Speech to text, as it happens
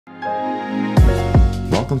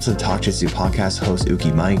welcome to the Talk-Jitsu podcast. Host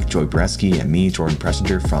Uki Mike, Joy Bresky, and me, Jordan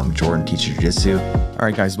Preisinger from Jordan Teaches Jiujitsu. All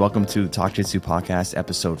right, guys, welcome to the Talk-Jitsu podcast,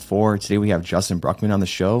 episode 4. Today we have Justin Bruckmann on the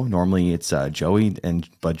show. Normally it's Joey,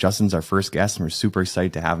 but Justin's our first guest, and we're super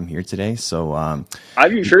excited to have him here today. So, I'm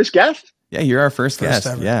your first guest? Yeah, you're our first guest.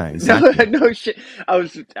 Ever. Yeah, exactly. No shit. I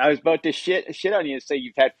was about to shit on you and say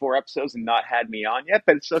you've had 4 episodes and not had me on yet,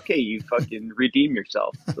 but it's okay. You fucking redeem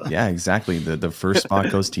yourself. So. Yeah, exactly. The first spot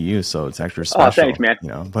goes to you, so it's extra special. Oh, thanks, man. You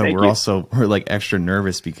know, but Thank we're like extra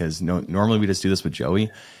nervous because normally we just do this with Joey,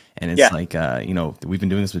 and it's like we've been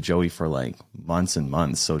doing this with Joey for like months and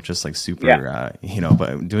months, so just like super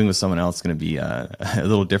but doing with someone else is going to be a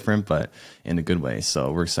little different, but in a good way.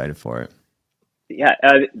 So we're excited for it. Yeah,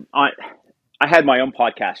 I had my own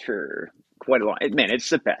podcast for quite a long. Man,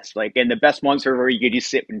 it's the best. Like, and the best ones are where you can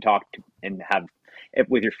just sit and talk and have it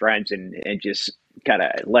with your friends and just kind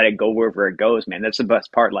of let it go wherever it goes. Man, that's the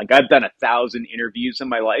best part. Like, I've done 1,000 interviews in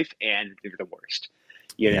my life, and they're the worst.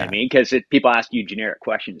 You know what I mean? Because people ask you generic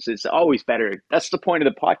questions. It's always better. That's the point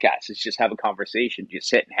of the podcast. Is just have a conversation, just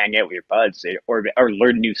sit and hang out with your buds, or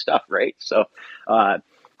learn new stuff, right? So,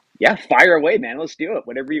 fire away, man. Let's do it.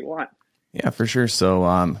 Whatever you want. Yeah, for sure.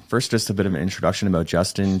 So first, just a bit of an introduction about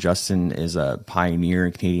Justin. Justin is a pioneer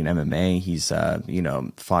in Canadian MMA. He's,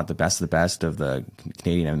 fought the best of the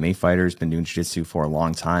Canadian MMA fighters, been doing jiu-jitsu for a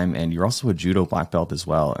long time. And you're also a judo black belt as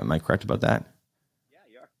well. Am I correct about that? Yeah,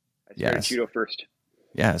 you are. I started judo first.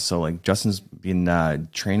 Yeah. So like Justin's been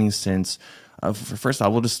training since, first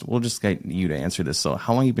off, we'll just get you to answer this. So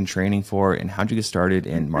how long have you been training for, and how'd you get started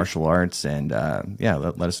in martial arts? And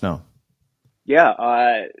let us know.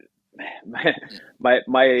 Yeah.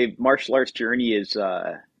 My martial arts journey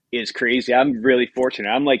is crazy. I'm really fortunate.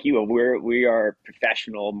 I'm like you. We are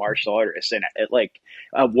professional martial artists, and at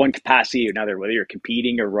one capacity or another, whether you're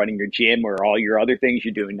competing or running your gym or all your other things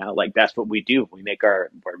you're doing now, like that's what we do. We make our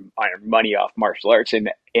money off martial arts, and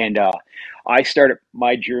I started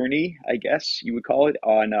my journey, I guess you would call it,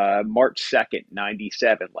 on March 2nd,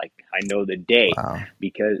 97. Like, I know the day. Wow.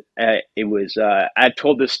 Because it was. I've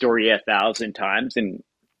told this story 1,000 times, and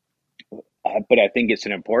but I think it's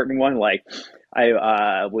an important one. Like,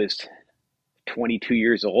 I was 22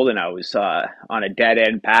 years old, and I was on a dead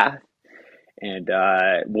end path. And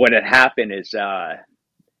what had happened is I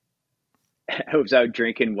was out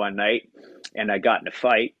drinking one night, and I got in a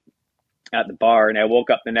fight at the bar. And I woke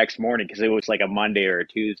up the next morning because it was like a Monday or a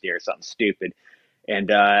Tuesday or something stupid, and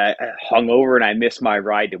hung over, and I missed my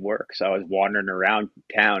ride to work. So I was wandering around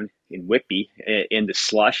town in Whitby in the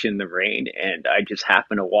slush in the rain, and I just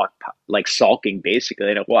happened to walk, like sulking basically,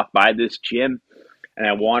 and I walked by this gym, and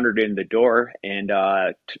I wandered in the door and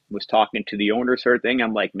was talking to the owner, sort of thing.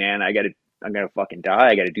 I'm like, man, I'm gonna fucking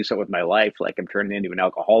die. I got to do something with my life. Like, I'm turning into an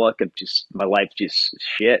alcoholic. My life's just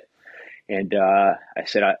shit. And I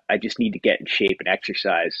said, I just need to get in shape and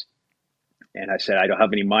exercise. And I said, I don't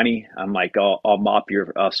have any money. I'm like, I'll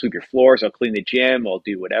sweep your floors, I'll clean the gym, I'll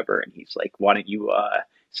do whatever. And he's like, why don't you,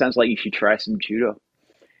 sounds like you should try some judo.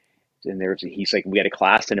 And he's like, we had a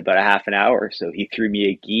class in about a half an hour. So he threw me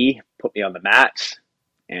a gi, put me on the mats.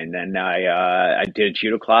 And then I did a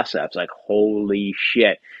judo class. I was like, holy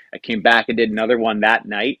shit. I came back and did another one that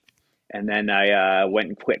night. And then I went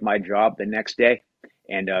and quit my job the next day.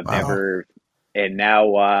 And I've never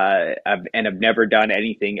done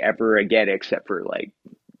anything ever again except for like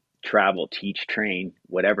travel, teach, train,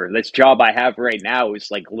 whatever. This job I have right now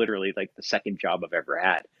is like literally like the second job I've ever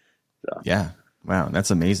had. So. Yeah. Wow,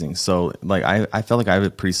 that's amazing. So like I felt like I have a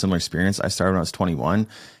pretty similar experience. I started when I was 21,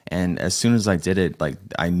 and as soon as I did it, like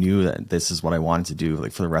I knew that this is what I wanted to do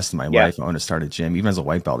like for the rest of my life. I wanted to start a gym. Even as a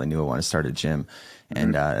white belt, I knew I wanted to start a gym.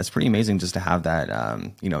 And it's pretty amazing just to have that,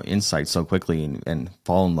 insight so quickly and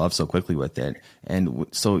fall in love so quickly with it. And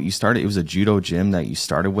so it was a judo gym that you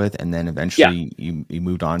started with, and then eventually you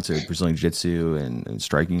moved on to Brazilian Jiu-Jitsu and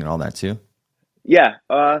striking and all that too. Yeah.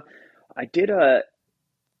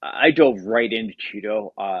 I dove right into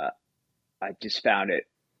judo. I just found it.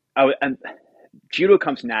 Judo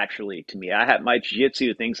comes naturally to me. I have my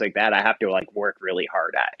jiu-jitsu, things like that, I have to like work really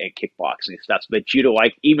hard at, and kickboxing stuff. But judo,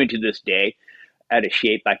 like even to this day, out of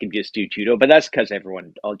shape, I can just do judo. But that's because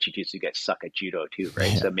all jiu-jitsu guys suck at judo too,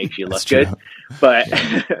 right? So it makes you look good. But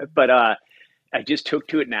I just took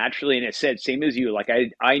to it naturally, and it said same as you. Like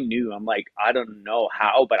I knew, I'm like, I don't know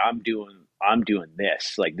how, but I'm doing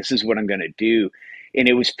this. Like, this is what I'm gonna do. And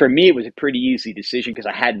it was, for me, it was a pretty easy decision because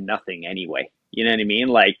I had nothing anyway. You know what I mean?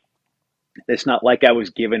 Like, it's not like I was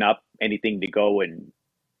giving up anything to go and,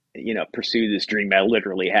 pursue this dream. I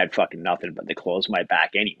literally had fucking nothing but the clothes on my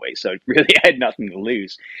back anyway. So really I had nothing to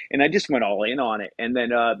lose. And I just went all in on it. And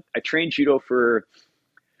then I trained judo for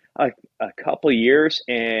a couple of years,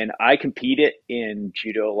 and I competed in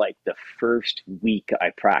judo like the first week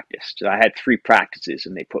I practiced. So I had 3 practices,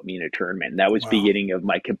 and they put me in a tournament. And that was Wow. beginning of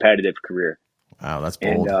my competitive career. Wow, that's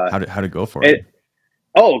And bold. How to go for it?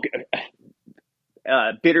 oh,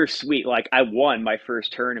 bittersweet. Like I won my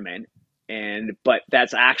first tournament, but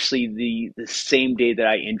that's actually the same day that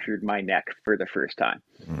I injured my neck for the first time.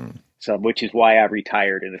 Mm. So, which is why I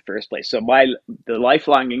retired in the first place. So the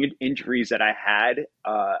lifelong injuries that I had,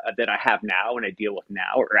 that I have now and I deal with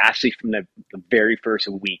now are actually from the very first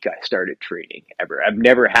week I started training ever. I've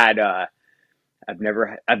never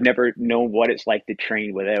known what it's like to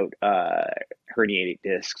train without, herniated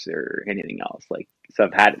discs or anything else. Like, so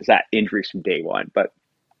I've had that injuries from day one, but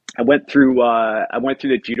I went through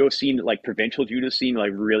the judo scene, like provincial judo scene, like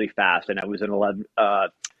really fast. And I was in 11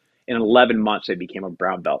 months, I became a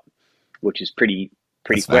brown belt, which is pretty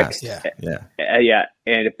That's quick. fast. Yeah. Yeah.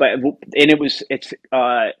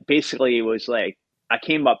 Basically it was like, I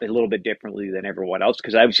came up a little bit differently than everyone else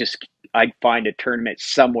because I'd find a tournament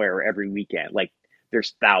somewhere every weekend. Like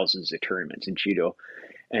there's thousands of tournaments in judo.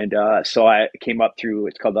 And so I came up through,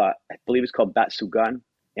 I believe it's called Batsugan.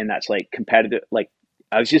 And that's like competitive, like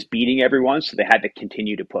I was just beating everyone. So they had to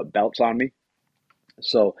continue to put belts on me.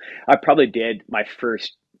 So I probably did my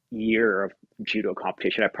first year of judo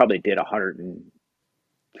competition. I probably did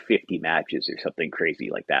 150 matches or something crazy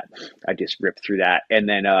like that. I just ripped through that. And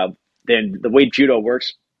then the way judo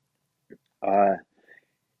works,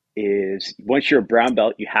 is once you're a brown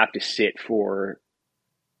belt, you have to sit for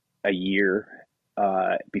a year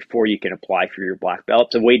before you can apply for your black belt.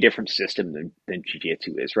 It's a way different system than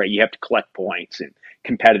jiu-jitsu is, right? You have to collect points and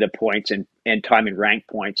competitive points and time and rank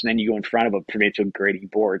points, and then you go in front of a provincial grading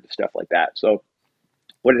board and stuff like that. So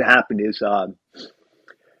what had happened is I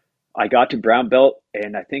got to brown belt,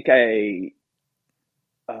 and I think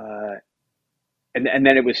and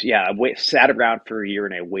then it was, I sat around for a year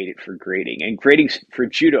and I waited for grading. And grading for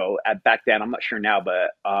judo back then, I'm not sure now,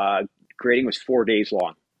 but grading was 4 days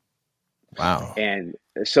long. Wow. And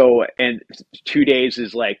 2 days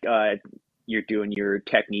is like you're doing your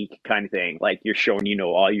technique kind of thing. Like you're showing,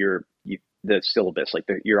 all the syllabus, like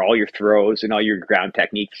all your throws and all your ground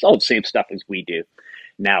techniques. It's all the same stuff as we do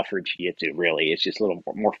now for jiu-jitsu, really. It's just a little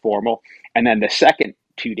more formal. And then the second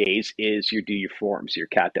 2 days is you do your forms, your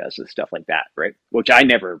katas and stuff like that, right? Which I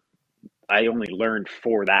only learned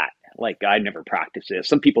for that. Like I never practiced it.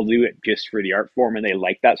 Some people do it just for the art form and they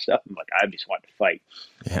like that stuff. I'm like, I just want to fight.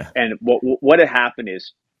 Yeah. And what had happened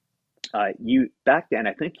is you back then,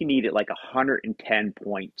 I think you needed like 110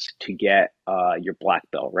 points to get your black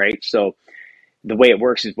belt, right? So the way it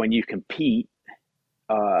works is when you compete,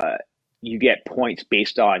 you get points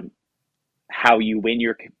based on how you win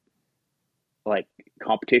your like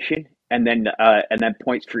competition, and then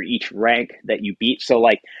points for each rank that you beat. So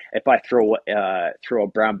like if I throw a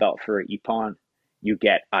brown belt for Ippon, you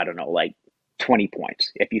get, I don't know, like 20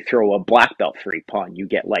 points. If you throw a black belt for Ippon, you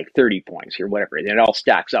get like 30 points or whatever. And it all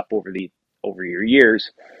stacks up over your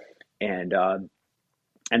years, and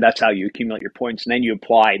that's how you accumulate your points. And then you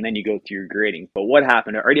apply, and then you go through your grading. But what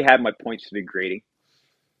happened? I already had my points for the grading,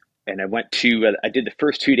 and I did the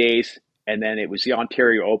first 2 days. And then it was the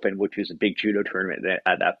Ontario Open, which was a big judo tournament that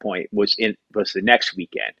at that point was the next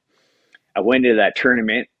weekend. I went into that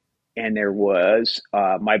tournament, and there was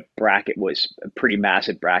my bracket was a pretty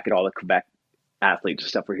massive bracket. All the Quebec athletes and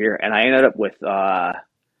stuff were here, and I ended up with I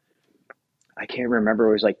can't remember.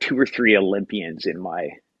 It was like 2 or 3 Olympians in my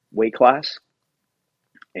weight class,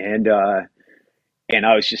 and I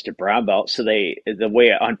was just a brown belt. So the way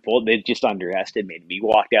it unfolded, they just underestimated me.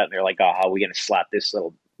 Walked out, and they're like, "Oh, how are we gonna slap this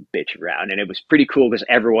little bitch around?" And it was pretty cool because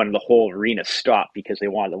everyone in the whole arena stopped because they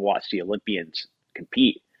wanted to watch the Olympians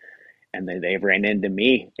compete. And then they ran into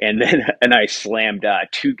me, and I slammed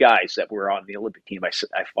 2 guys that were on the Olympic team. I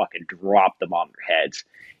fucking dropped them on their heads,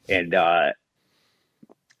 and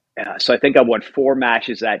so I think I won 4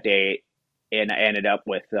 matches that day, and I ended up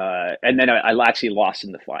with and then I actually lost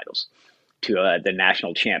in the finals to the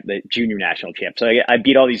national champ, the junior national champ. So I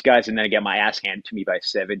beat all these guys, and then I get my ass handed to me by a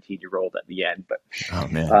 17-year-old at the end. But oh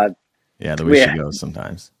man, yeah, the way she goes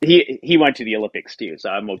sometimes. He went to the Olympics too, so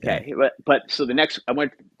I'm okay. Yeah. But so I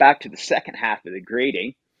went back to the second half of the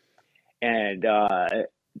grading, and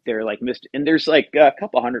they're like, and there's like a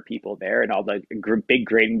couple hundred people there, and all the big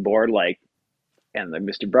grading board, like, and then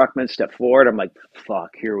Mr. Bruckmann stepped forward. I'm like,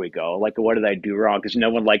 fuck, here we go. Like, what did I do wrong? Because no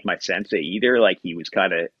one liked my sensei either. Like, he was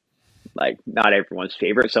kind of like not everyone's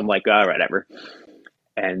favorite. So I'm like, oh, whatever.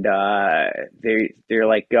 And they're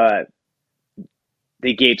like,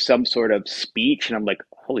 they gave some sort of speech, and I'm like,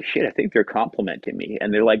 holy shit, I think they're complimenting me.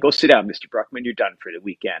 And they're like, go sit down, Mr. Bruckmann, you're done for the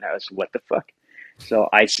weekend. I was, what the fuck? So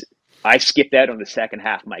I skipped out on the second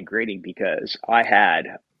half of my grading because I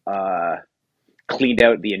had cleaned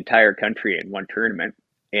out the entire country in one tournament,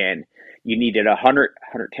 and you needed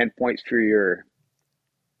 110 points for your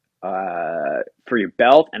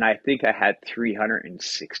belt, and I think I had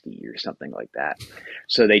 360 or something like that.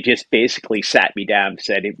 So they just basically sat me down and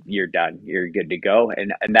said, "You're done. You're good to go."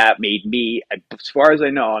 And that made me, as far as I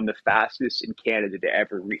know, I'm the fastest in Canada to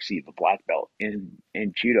ever receive a black belt in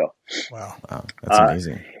judo. Wow. Wow, that's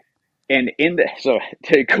amazing. And so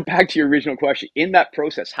to go back to your original question, in that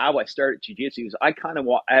process, how I started jiu-jitsu is I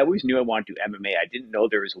always knew I wanted to do MMA. I didn't know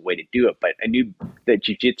there was a way to do it, but I knew that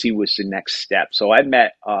jiu-jitsu was the next step. So I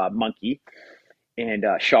met Monkey and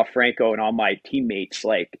Shaw Franco and all my teammates.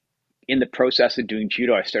 Like in the process of doing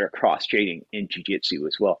judo, I started cross-training in jiu-jitsu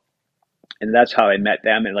as well. And that's how I met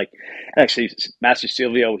them. And like, actually, Master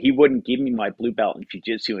Silvio, he wouldn't give me my blue belt in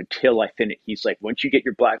jiu-jitsu until I finished. He's like, once you get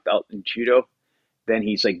your black belt in judo, then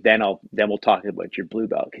he's like, then we'll talk about your blue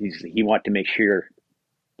belt, because he wanted to make sure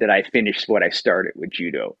that I finished what I started with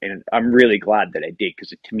judo. And I'm really glad that I did, because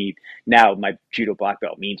to me now my judo black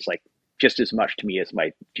belt means like just as much to me as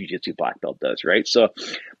my jiu-jitsu black belt does, right? So,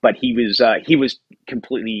 but he was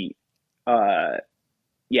completely,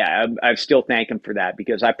 yeah, I still thank him for that,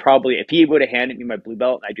 because I probably, if he would have handed me my blue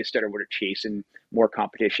belt, I just started chasing more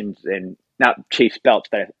competitions and not chase belts,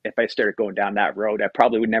 but if I started going down that road, I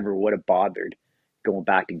probably would have bothered going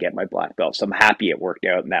back to get my black belt. So I'm happy it worked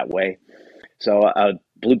out in that way. So a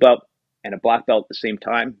blue belt and a black belt at the same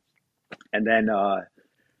time. And then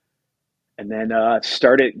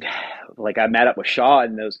started, like, I met up with Shaw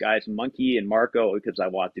and those guys, Monkey and Marco, because I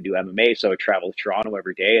wanted to do MMA. So I traveled to Toronto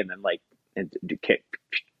every day, and then and do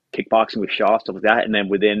kickboxing with Shaw, stuff like that. And then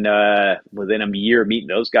within a year of meeting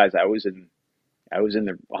those guys, I was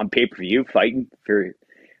on pay-per-view fighting for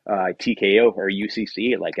TKO or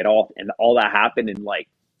UCC, like all that happened in like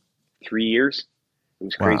 3 years. It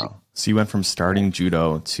was crazy. Wow. So you went from starting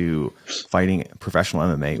judo to fighting professional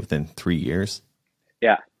MMA within 3 years?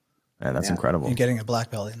 Yeah. And that's incredible. And getting a black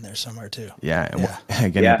belt in there somewhere too. Yeah.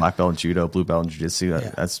 And getting a black belt in judo, blue belt in jiu-jitsu,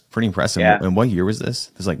 that's pretty impressive. Yeah. And what year was this?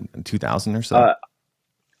 It was like 2000 or so?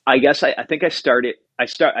 I guess I think I started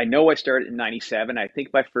in 97. I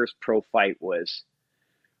think my first pro fight was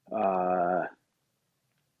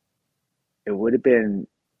it would have been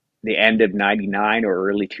the end of 99 or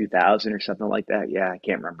early 2000 or something like that. Yeah, I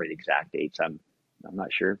can't remember the exact dates. I'm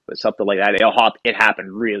not sure, but something like that. It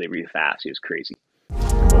happened really, really fast. It was crazy.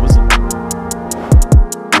 What was it?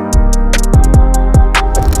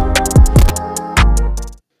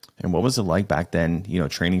 And what was it like back then,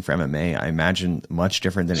 training for MMA? I imagine much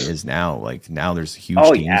different than it is now. Like now there's huge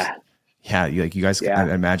teams. Yeah. Yeah, you guys,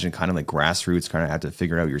 I imagine, kind of like grassroots, kind of had to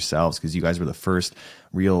figure it out yourselves, because you guys were the first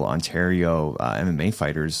real Ontario MMA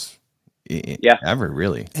fighters ever,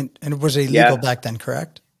 really. And was it illegal back then,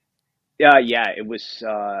 correct? Yeah, it was.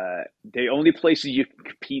 The only places you could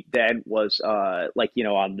compete then was on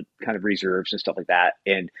the kind of reserves and stuff like that.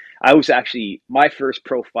 And I was actually, my first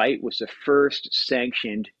pro fight was the first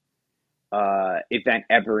sanctioned event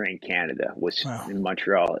ever in Canada, was in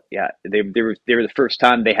Montreal. Yeah, they were the first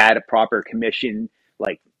time they had a proper commission,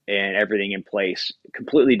 and everything in place.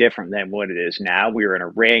 Completely different than what it is now. We were in a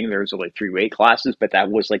ring. There was only 3 weight classes, but that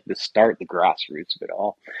was like the start, the grassroots of it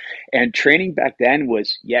all. And training back then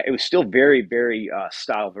was, it was still very, very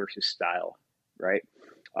style versus style, right?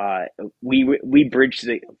 We bridged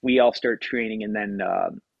we all started training, and then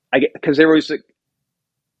because there was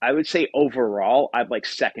I would say overall, I'm like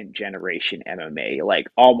second generation MMA, like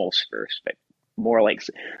almost first, but more like,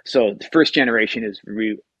 so the first generation is,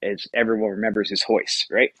 as everyone remembers, is hoist,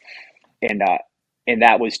 right? And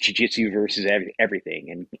that was jiu-jitsu versus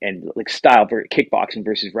everything, and like style kickboxing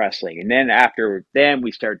versus wrestling. And then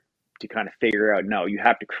we started to kind of figure out, no, you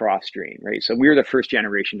have to cross train, right? So we were the first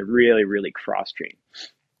generation to really, really cross train.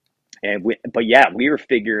 And we were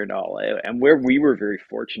figuring it all out. And where we were very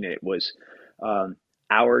fortunate was,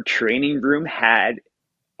 our training room had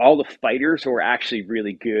all the fighters who were actually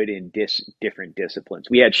really good in different disciplines.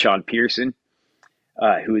 We had Sean Pearson,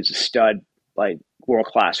 who is a stud, like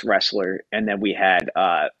world-class wrestler. And then we had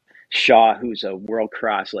Shaw, who's a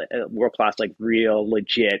world-class, like real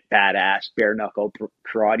legit badass bare knuckle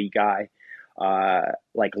karate guy,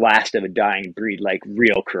 like last of a dying breed, like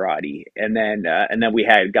real karate. And then we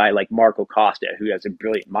had a guy like Marco Costa, who has a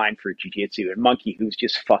brilliant mind for jiu-jitsu, and Monkey, who's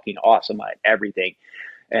just fucking awesome at everything.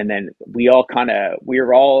 And then we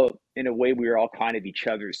were all kind of each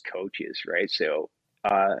other's coaches, right? So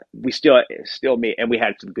we still made, and we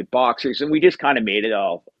had some good boxers, and we just kind of made it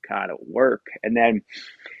all kind of work. And then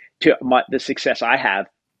the success I have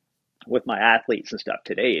with my athletes and stuff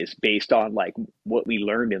today is based on like what we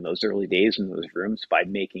learned in those early days in those rooms by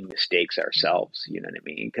making mistakes ourselves. You know what I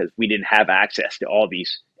mean? Because we didn't have access to all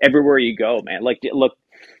these everywhere you go, man. Like, look,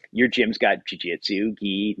 your gym's got jiu-jitsu,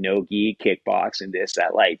 gi, no gi, kickbox, and this,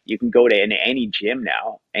 that. Like, you can go to any gym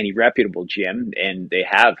now, any reputable gym, and they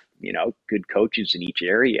have, you know, good coaches in each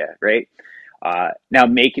area, right? Now,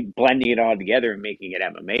 blending it all together and making it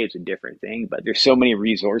MMA is a different thing, but there's so many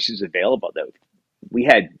resources available that we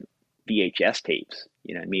had VHS tapes.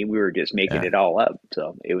 You know what I mean? We were just making Yeah. it all up,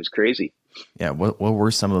 so it was crazy. Yeah. What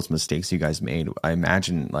were some of those mistakes you guys made? I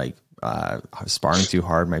imagine like sparring too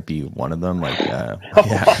hard might be one of them. Like, yeah.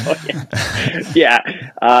 Oh,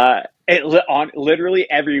 yeah. Literally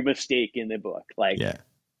every mistake in the book, like, Yeah.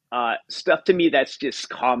 stuff to me that's just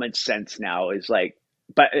common sense now is like,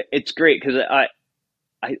 but it's great because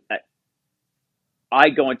I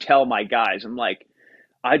go and tell my guys, I'm like,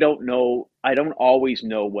 I don't always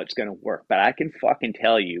know what's going to work, but I can fucking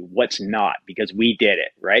tell you what's not because we did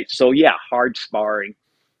it, right? So yeah, hard sparring,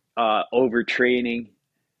 overtraining,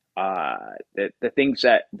 the things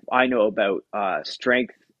that I know about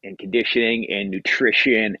strength and conditioning and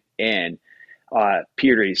nutrition and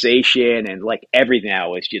periodization and like everything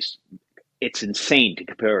now is just, it's insane to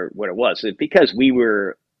compare what it was because we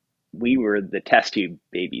were the test tube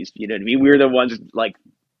babies. You know what I mean? We were the ones like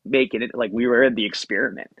making it, like we were in the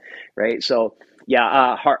experiment, right? So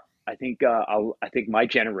yeah, I think my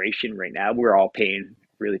generation right now we're all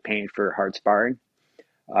really paying for hard sparring.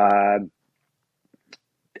 Uh,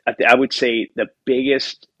 I would say the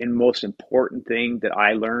biggest and most important thing that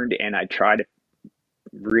I learned, and I try to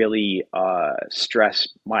really stress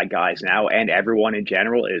my guys now and everyone in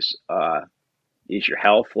general, is your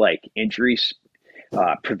health, like injuries,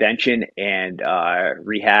 prevention, and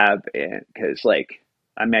rehab. And because, like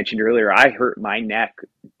I mentioned earlier, I hurt my neck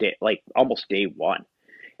like almost day one,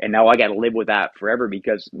 and now I got to live with that forever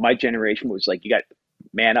because my generation was like, you got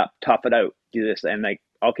man up, tough it out, do this, and like,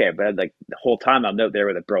 okay, but like the whole time I'm out there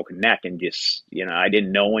with a broken neck and just, you know, I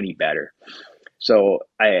didn't know any better. So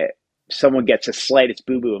someone gets a slightest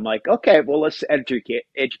boo boo, I'm like, okay, well, let's educate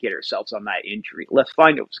ourselves on that injury. Let's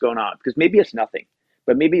find out what's going on because maybe it's nothing,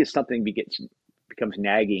 but maybe it's something becomes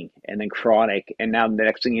nagging and then chronic, and now the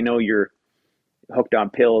next thing you know, you're hooked on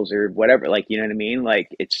pills or whatever. Like, you know what I mean?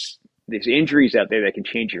 Like, there's injuries out there that can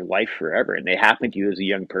change your life forever, and they happen to you as a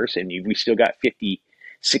young person. We still got 50,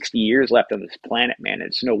 60 years left on this planet, man.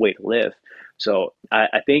 It's no way to live. So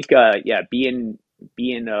I think, yeah, being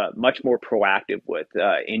much more proactive with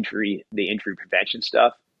the injury prevention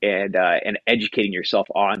stuff, and educating yourself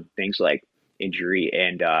on things like injury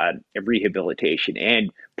and rehabilitation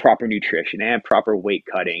and proper nutrition and proper weight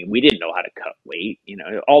cutting. We didn't know how to cut weight, you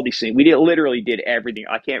know, all these things. Literally did everything.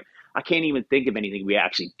 I can't even think of anything we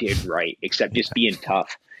actually did right except just being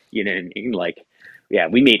tough. You know what I mean? Like, yeah,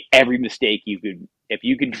 we made every mistake you could. If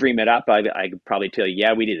you could dream it up, I could probably tell you,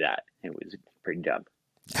 yeah, we did that. It was pretty dumb.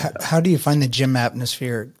 How do you find the gym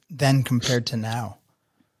atmosphere then compared to now?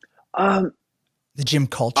 The gym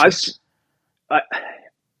culture.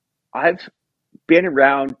 I've been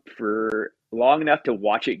around for long enough to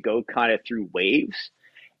watch it go kind of through waves,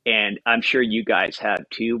 and I'm sure you guys have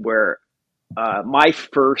too. Where my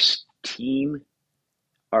first team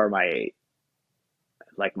are my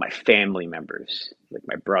family members, like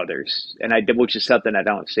my brothers, and which is something I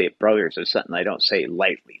don't say. Brothers is something I don't say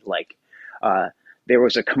lightly. Like, there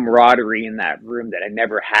was a camaraderie in that room that I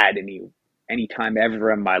never had any time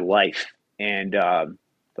ever in my life, and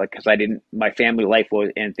like, because my family life was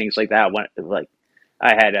and things like that. Like,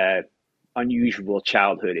 I had a unusual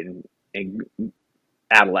childhood and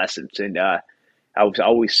adolescence, and I was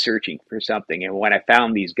always searching for something. And when I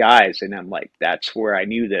found these guys, and I'm like, that's where I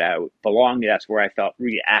knew that I belonged. That's where I felt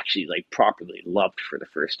really actually like properly loved for the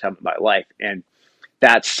first time in my life. And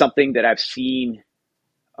that's something that I've seen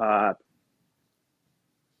come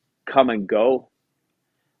and go.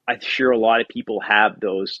 I'm sure a lot of people have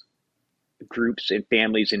those groups and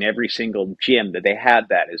families in every single gym that they have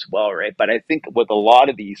that as well, right? But I think with a lot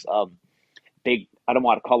of these big, I don't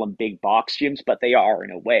want to call them big box gyms, but they are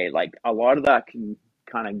in a way. Like, a lot of that can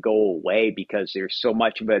kind of go away because there's so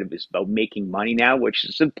much of it is about making money now, which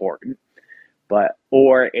is important.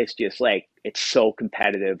 Or it's just like, it's so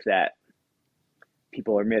competitive that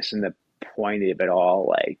people are missing the point of it all.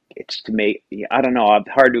 Like, it's to make, I don't know, it's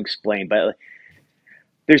hard to explain, but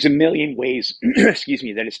there's a million ways, excuse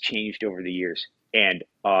me, that it's changed over the years. And,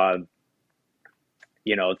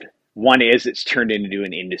 you know, one is it's turned into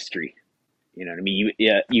an industry. You know what I mean?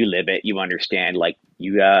 You live it, you understand, like,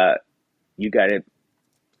 you have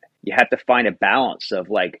to find a balance of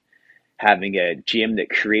like having a gym that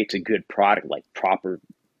creates a good product, like proper,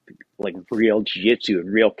 like real jiu-jitsu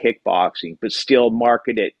and real kickboxing, but still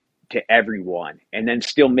market it to everyone, and then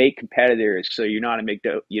still make competitors. So you're not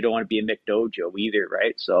you don't want to be a McDojo either,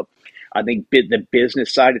 right? So I think the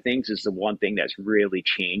business side of things is the one thing that's really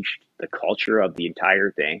changed the culture of the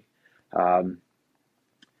entire thing. Frozen.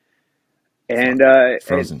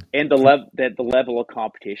 And the level of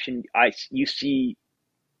competition you see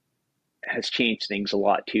has changed things a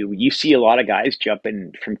lot too. You see a lot of guys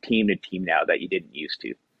jumping from team to team now that you didn't used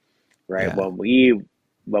to, right? Yeah.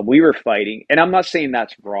 When we were fighting, and I'm not saying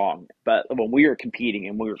that's wrong, but when we were competing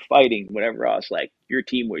and we were fighting, whatever else, like your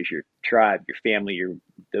team was your tribe, your family,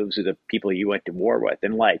 those are the people you went to war with,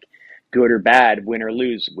 and like good or bad, win or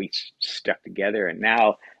lose, we stuck together. And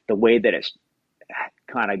now the way that it's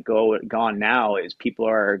kind of gone now is people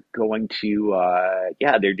are going to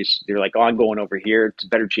they're like, oh, I'm going over here, it's a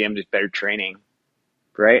better gym, there's better training,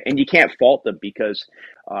 right? And you can't fault them, because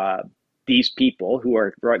these people who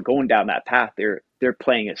are going down that path, they're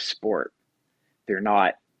playing a sport. They're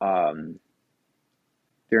not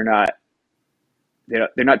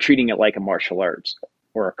treating it like a martial arts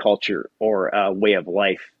or a culture or a way of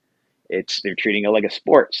life. They're treating it like a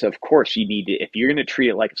sport. So of course if you're going to treat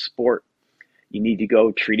it like a sport, you need to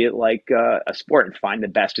go treat it like a sport and find the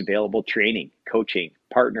best available training, coaching,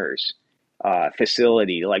 partners,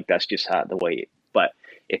 facility. Like that's just the way. But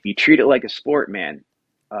if you treat it like a sport, man,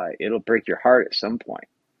 it'll break your heart at some point.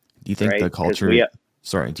 Do you think right? the culture? Do you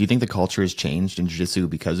think the culture has changed in jiu-jitsu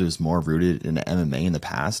because it was more rooted in MMA in the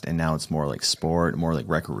past, and now it's more like sport, more like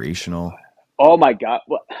recreational? Oh my God,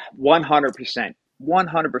 100%,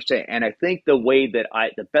 100%. And I think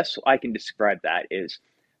the best I can describe that is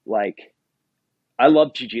like, I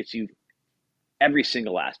love jiu-jitsu, every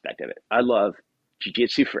single aspect of it. I love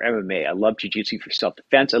jiu-jitsu for MMA. I love jiu-jitsu for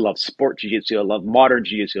self-defense. I love sport jiu-jitsu. I love modern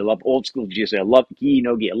jiu-jitsu. I love old school jiu-jitsu. I love gi,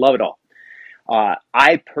 no gi. I love it all.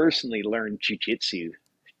 I personally learned jiu-jitsu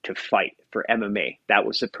to fight for MMA. That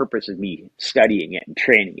was the purpose of me studying it and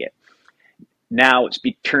training it. Now it's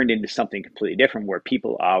turned into something completely different, where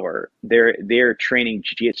people they're training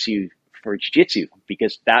jiu-jitsu for jiu-jitsu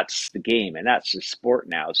because that's the game and that's the sport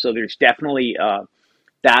now. So there's definitely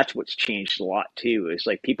that's what's changed a lot too. It's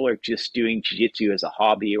like people are just doing jiu-jitsu as a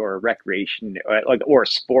hobby or a recreation, or a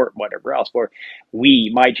sport, whatever else. Or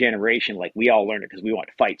my generation, like we all learned it because we want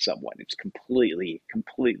to fight someone. It's completely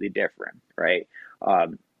different, right?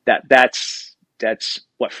 That's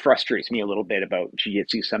what frustrates me a little bit about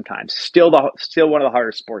jiu-jitsu sometimes. Still one of the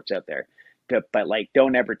hardest sports out there. But like,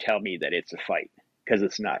 don't ever tell me that it's a fight, because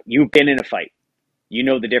it's not. You've been in a fight. You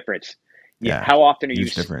know the difference. Yeah. How often are you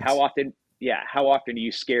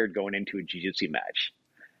scared going into a jiu-jitsu match?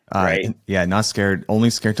 Right? Not scared. Only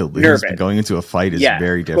scared to lose. Nervous. But going into a fight is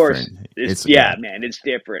very different. Man, it's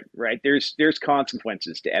different, right? There's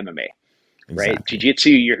consequences to MMA, right? Exactly. Jiu-jitsu,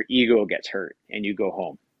 your ego gets hurt and you go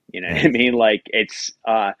home. You know what I mean? Like it's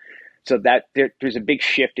so that there's a big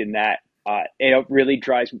shift in that. It really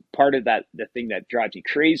drives part of that. The thing that drives me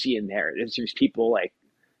crazy in there is there's people like,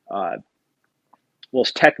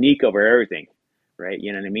 it's technique over everything, right?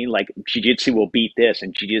 You know what I mean? Like jiu-jitsu will beat this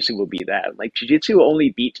and jiu-jitsu will beat that. Like jiu-jitsu only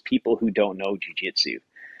beats people who don't know jiu-jitsu.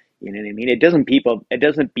 You know what I mean? It doesn't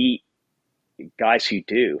beat guys who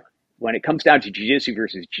do. When it comes down to jiu-jitsu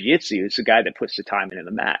versus jiu-jitsu, it's the guy that puts the time into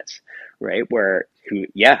the mats, right?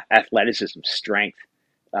 Athleticism, strength,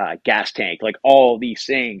 gas tank, like all these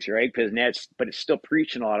things, right? But it's still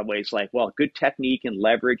preaching a lot of ways, like, well, good technique and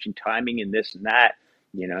leverage and timing and this and that.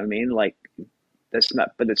 You know what I mean? Like it's not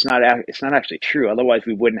actually true. Otherwise,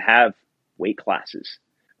 we wouldn't have weight classes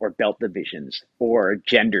or belt divisions or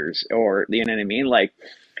genders, or you know what I mean? Like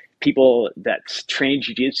people that train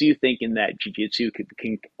jiu-jitsu thinking that jiu-jitsu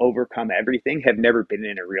can overcome everything have never been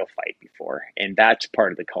in a real fight before. And that's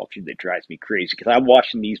part of the culture that drives me crazy, because I'm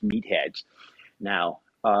watching these meatheads now.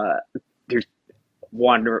 There's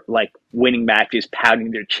one like winning matches,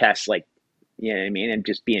 pounding their chests, like, you know what I mean, and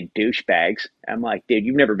just being douchebags. I'm like, dude,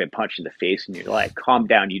 you've never been punched in the face, and you're like, calm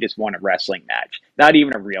down. You just won a wrestling match, not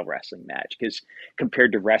even a real wrestling match, because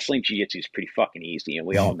compared to wrestling, jiu-jitsu is pretty fucking easy, and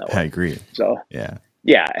we all know I it. agree. So yeah,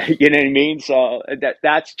 you know what I mean. So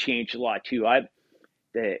that's changed a lot too.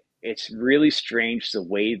 It's really strange the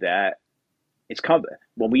way that it's come.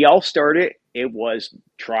 When we all started, it was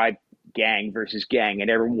tribe, gang versus gang,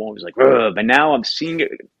 and everyone was like, ugh. But now I'm seeing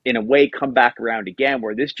it in a way come back around again,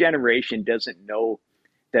 where this generation doesn't know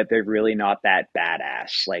that they're really not that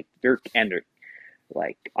badass. Like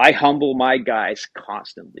like, I humble my guys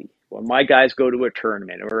constantly. When my guys go to a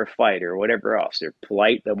tournament or a fight or whatever else, they're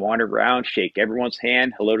polite, they wander around, shake everyone's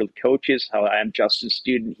hand, hello to the coaches. How I'm Justin's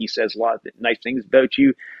student, he says a lot of nice things about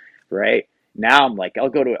you, right? Now I'm like, I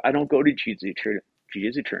don't go to jiu-jitsu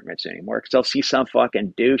jiu-jitsu tournaments anymore, because I'll see some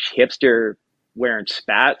fucking douche hipster wearing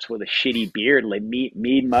spats with a shitty beard, like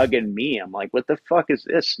me mugging me. I'm like, what the fuck is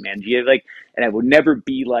this, man? Do you like? And I would never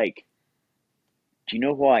be like, do you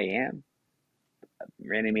know who I am? You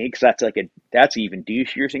know what I mean? Because that's even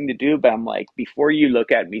douchier thing to do. But I'm like, before you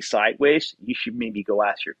look at me sideways, you should maybe go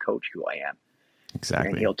ask your coach who I am.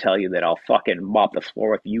 Exactly. And he'll tell you that I'll fucking mop the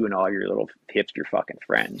floor with you and all your little hipster fucking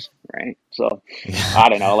friends, right? So I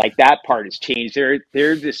don't know, like that part has changed.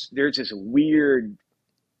 There's this weird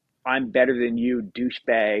I'm better than you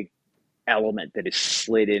douchebag element that has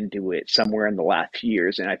slid into it somewhere in the last few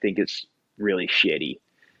years, and I think it's really shitty.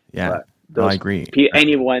 Yeah, I agree.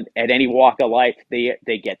 Anyone at any walk of life, they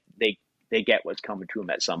get what's coming to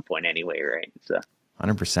them at some point anyway, right? So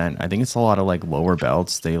 100%. I think it's a lot of like lower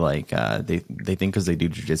belts. They like they think because they do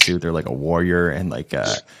jiu-jitsu, they're like a warrior, and like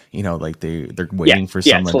you know, like they're waiting for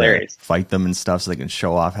someone to fight them and stuff so they can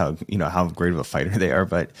show off how, you know, how great of a fighter they are.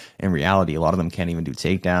 But in reality, a lot of them can't even do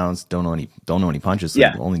takedowns, don't know any punches, so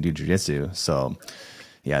they only do jiu-jitsu. So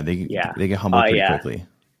yeah, they get humbled pretty quickly.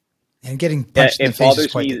 And getting punched in the face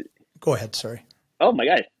is quite Go ahead, sorry. Oh my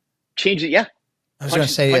god. Change it, yeah. I was going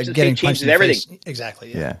to say getting punched in the face.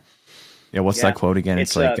 Exactly, yeah. Yeah, what's that quote again?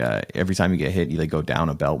 It's like every time you get hit, you like go down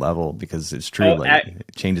a belt level, because it's true.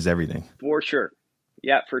 It changes everything. For sure.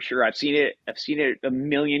 Yeah, for sure. I've seen it a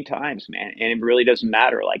million times, man. And it really doesn't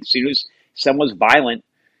matter. Like, as soon as someone's violent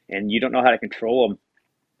and you don't know how to control them,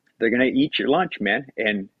 they're going to eat your lunch, man.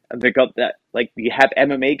 And they got that, like, you have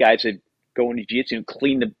MMA guys that go into jiu-jitsu and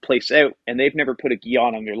clean the place out, and they've never put a gi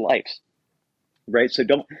on in their lives. Right? So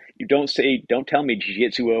don't tell me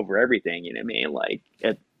jiu-jitsu over everything. You know what I mean? Like,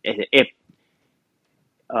 if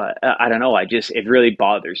I don't know. It really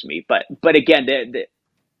bothers me. But again, the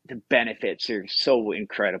benefits are so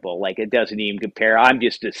incredible. Like, it doesn't even compare. I'm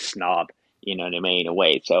just a snob, you know what I mean, in a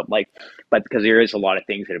way. So like, but because there is a lot of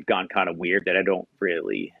things that have gone kind of weird that I don't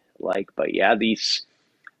really like. But yeah,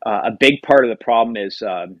 a big part of the problem is,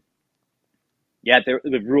 the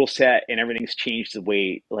rule set and everything's changed the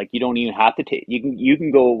way, like, you don't even have to take, you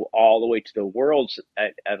can go all the way to the worlds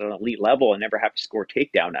at an elite level and never have to score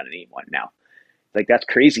takedown on anyone now. Like, that's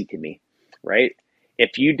crazy to me, right?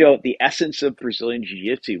 If you don't, the essence of Brazilian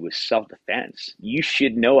Jiu-Jitsu was self-defense. You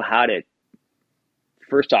should know how to,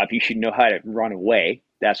 first off, you should know how to run away.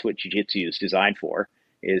 That's what Jiu-Jitsu is designed for,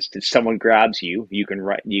 is that someone grabs you, you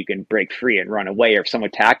can break free and run away. Or if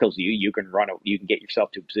someone tackles you, you can get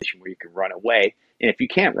yourself to a position where you can run away. And if you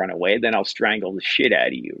can't run away, then I'll strangle the shit out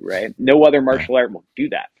of you, right? No other martial art will do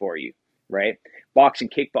that for you, right? Boxing,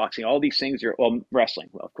 kickboxing, all these things are, well, wrestling,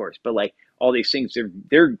 well, of course, but like all these things,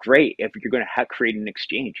 they're great if you're going to create an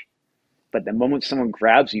exchange. But the moment someone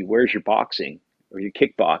grabs you, where's your boxing or your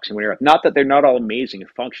kickboxing, whatever? Not that they're not all amazing and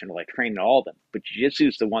functional. I train all of them, but jiu-jitsu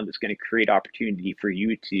is the one that's going to create opportunity for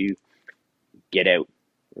you to get out,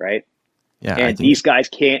 right? Yeah. And these guys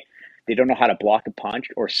they don't know how to block a punch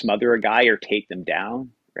or smother a guy or take them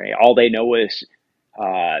down, right? All they know is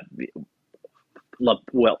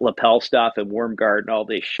lapel stuff and worm guard and all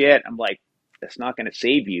this shit. I'm like, that's not going to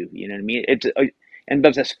save you. You know what I mean?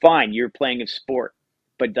 But that's fine. You're playing a sport,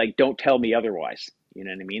 but like, don't tell me otherwise. You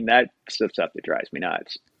know what I mean? That's the stuff that drives me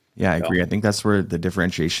nuts. Yeah, I agree. I think that's where the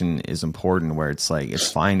differentiation is important, where it's like,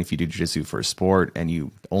 it's fine if you do jiu-jitsu for a sport and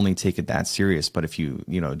you only take it that serious. But if you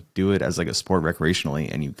do it as like a sport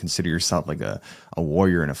recreationally and you consider yourself like a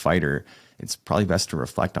warrior and a fighter, it's probably best to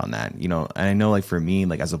reflect on that. And I know, like, for me,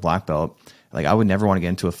 like, as a black belt, like, I would never want to get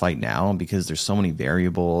into a fight now because there's so many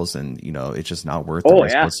variables and, it's just not worth the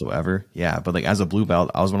risk whatsoever. Yeah. But like, as a blue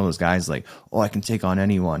belt, I was one of those guys like, oh, I can take on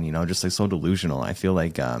anyone, just like so delusional. I feel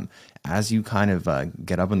like, as you kind of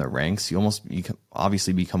get up in the ranks, you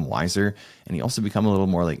obviously become wiser, and you also become a little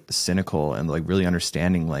more like cynical and like really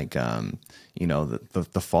understanding like,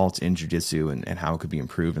 the faults in jiu-jitsu and how it could be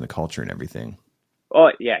improved in the culture and everything.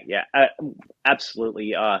 Oh yeah.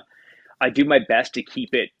 Absolutely. I do my best to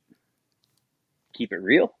keep it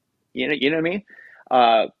real. You know what I mean?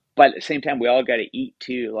 But at the same time, we all got to eat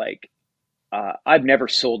too. Like, I've never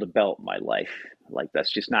sold a belt in my life. Like,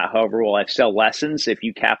 that's just not how I roll. I sell lessons. If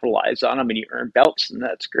you capitalize on them and you earn belts, then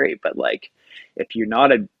that's great. But like, if you're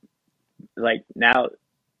not now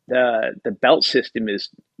the belt system is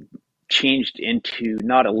changed into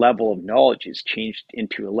not a level of knowledge, it's changed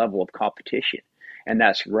into a level of competition. And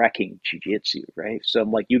that's wrecking jiu-jitsu, right? So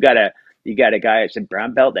I'm like, you got a guy that's a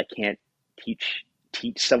brown belt that can't teach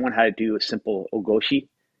someone how to do a simple ogoshi,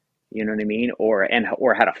 you know what I mean? Or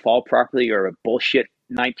how to fall properly, or a bullshit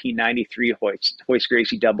 1993 hoist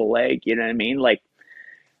Gracie double leg, you know what I mean? Like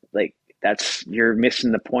you're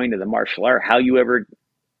missing the point of the martial art.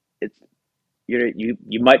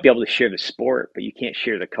 you might be able to share the sport, but you can't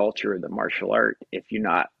share the culture of the martial art if you're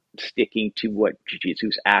not sticking to what jiu-jitsu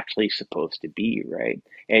is actually supposed to be, right?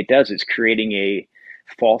 And it does, it's creating a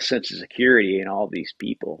false sense of security in all these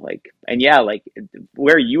people. Like, and yeah, like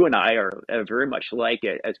where you and I are very much like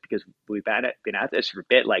it, as because we've been at this for a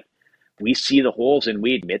bit, like we see the holes and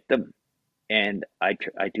we admit them. And I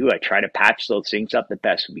try to patch those things up the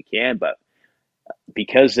best we can, but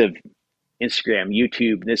because of Instagram,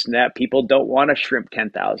 YouTube, this and that, people don't want to shrimp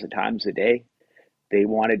 10,000 times a day. They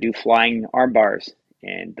want to do flying arm bars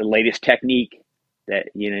and the latest technique that,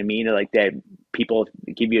 you know what I mean? Like that people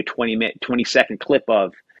give you a 20-second clip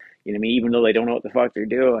of, you know what I mean? Even though they don't know what the fuck they're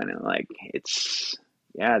doing. And like,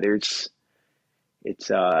 yeah, it's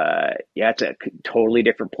a totally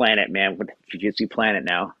different planet, man, with jiu-jitsu planet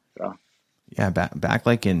now. So. Yeah. Back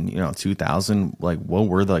like in, 2000, like what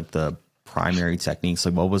were the primary techniques?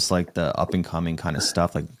 Like what was like the up and coming kind of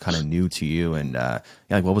stuff, like kind of new to you? And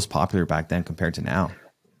like what was popular back then compared to now?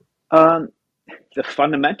 The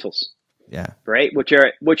fundamentals. Yeah. Right. Which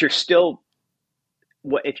are still,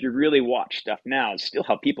 what if you really watch stuff now, it's still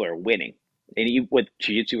how people are winning. And you, with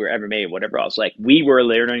jiu-jitsu or MMA or whatever else, like we were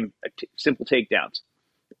learning simple takedowns,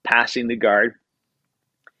 passing the guard.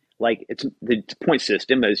 Like it's the point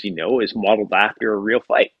system, as you know, is modeled after a real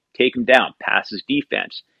fight. Take them down, passes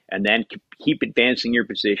defense, and then keep advancing your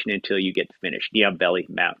position until you get to finish. Knee on belly,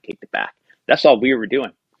 mount, take the back. That's all we were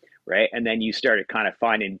doing, right? And then you started kind of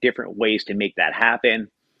finding different ways to make that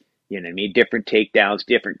happen. You know what I mean? Different takedowns,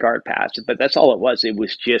 different guard passes, but that's all it was. It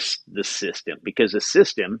was just the system, because the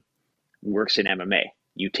system works in MMA.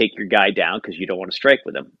 You take your guy down because you don't want to strike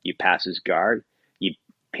with him. You pass his guard, you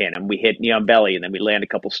pin him, we hit knee on belly, and then we land a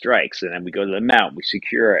couple strikes, and then we go to the mount, we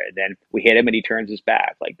secure it, and then we hit him and he turns his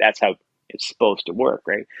back. Like that's how it's supposed to work,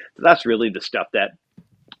 right? So that's really the stuff that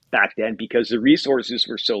back then, because the resources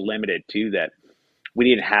were so limited too, that we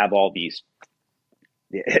didn't have all these,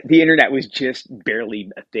 the internet was just barely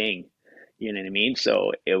a thing, you know what I mean?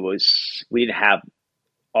 So we didn't have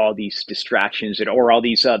all these distractions or all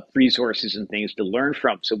these resources and things to learn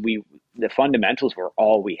from. So the fundamentals were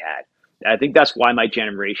all we had. I think that's why my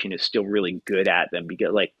generation is still really good at them,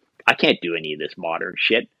 because like I can't do any of this modern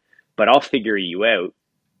shit, but I'll figure you out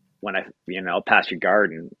when I'll pass your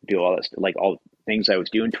guard and do all this, like all things I was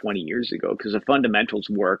doing 20 years ago, because the fundamentals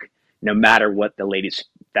work no matter what the latest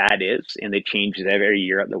fad is, and they change it every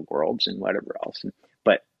year at the Worlds and whatever else.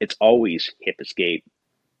 But it's always hip escape,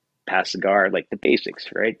 pass the guard, like the basics,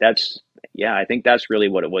 right? I think that's really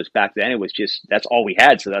what it was back then. It was just, that's all we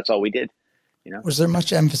had, so that's all we did. Was there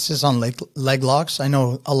much emphasis on leg locks? I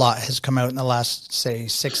know a lot has come out in the last, say,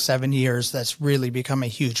 6-7 years. That's really become a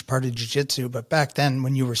huge part of jiu-jitsu. But back then,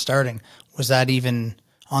 when you were starting, was that even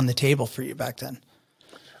on the table for you back then?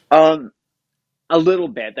 A little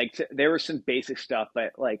bit. Like there was some basic stuff,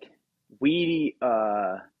 but like we,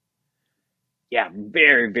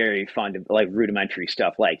 very, very fun to like rudimentary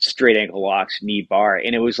stuff, like straight ankle locks, knee bar.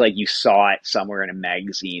 And it was like, you saw it somewhere in a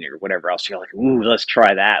magazine or whatever else. You're like, ooh, let's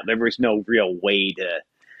try that. There was no real way to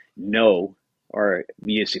know, or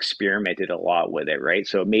we just experimented a lot with it. Right.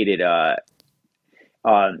 So it made it,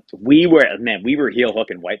 we were heel hook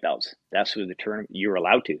and white belts. That's what the tournament you were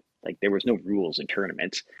allowed to. Like there was no rules in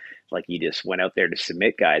tournaments. Like you just went out there to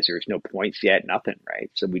submit guys. There was no points yet, nothing. Right.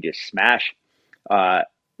 So we just smash.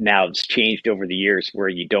 Now it's changed over the years where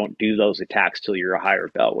you don't do those attacks till you're a higher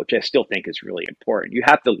belt, which I still think is really important. You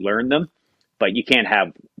have to learn them, but you can't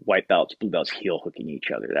have white belts, blue belts heel hooking each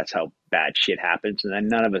other. That's how bad shit happens. And then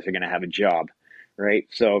none of us are going to have a job. Right.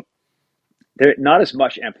 So there's not as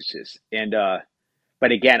much emphasis. And,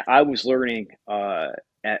 but again, I was learning,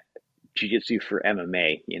 at jiu-jitsu for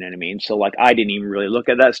MMA, you know what I mean? So like, I didn't even really look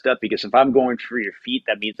at that stuff, because if I'm going for your feet,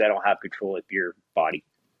 that means I don't have control of your body.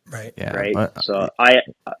 Right. Yeah. Right. So I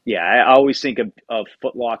always think of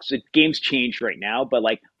foot locks. The game's changed right now, but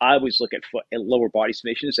like I always look at lower body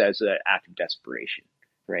submissions as an act of desperation.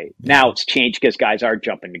 Right. Yeah. Now it's changed because guys are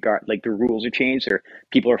jumping to guard, like the rules are changed, or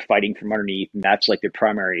people are fighting from underneath, and that's like their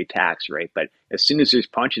primary attacks. Right. But as soon as there's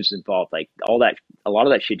punches involved, like a lot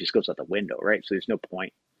of that shit just goes out the window. Right. So there's no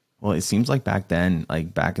point. Well, it seems like back then,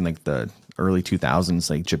 like back in like the early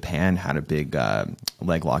 2000s, like Japan had a big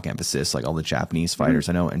leg lock emphasis, like all the Japanese fighters.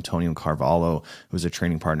 I know Antonio Carvalho, who was a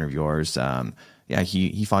training partner of yours.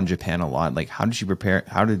 He fought in Japan a lot. Like, how did you prepare?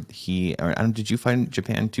 How did he, did you fight in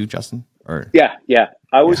Japan too, Justin? Or Yeah.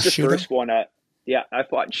 I was the first one. I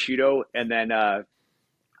fought in Judo, and then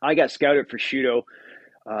I got scouted for Judo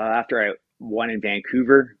after I won in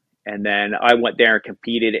Vancouver. And then I went there and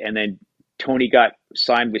competed, and then Tony got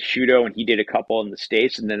signed with Judo, and he did a couple in the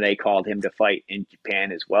States, and then they called him to fight in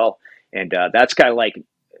Japan as well. And that's kind of like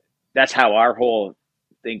that's how our whole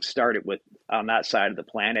thing started with on that side of the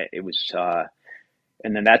planet. It was,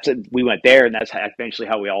 and then we went there, and that's eventually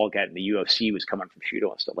how we all got in the UFC, was coming from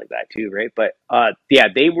Judo and stuff like that too, right? But yeah,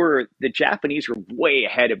 the Japanese were way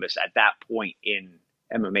ahead of us at that point in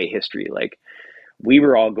MMA history. Like, we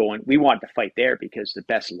were all going, we wanted to fight there because the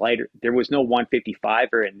best lighter, there was no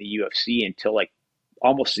 155er in the UFC until like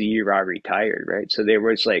almost the year I retired, right? So there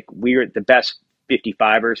was like, we were the best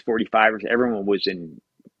 55ers, 45ers, everyone was in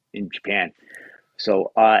Japan.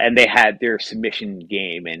 So, and they had their submission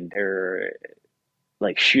game, and their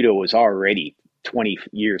like Judo was already 20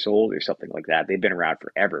 years old or something like that. They've been around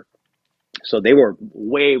forever. So they were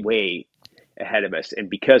way, way ahead of us. And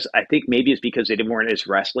because I think maybe it's because they weren't as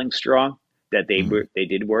wrestling strong, that they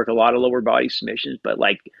did work a lot of lower body submissions. But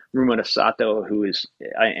like Rumana Sato, who is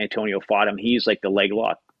Antonio fought him, he's like the leg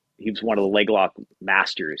lock. He was one of the leg lock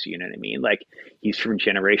masters. You know what I mean? Like, he's from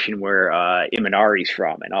generation where Imanari's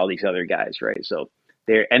from, and all these other guys, right? So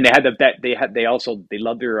they had they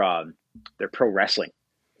love their pro wrestling.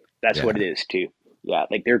 That's what it is too. Yeah,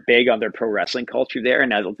 like they're big on their pro wrestling culture there,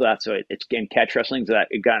 and that's what it's in catch wrestling. So that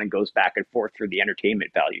it kind of goes back and forth for the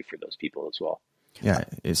entertainment value for those people as well. Yeah,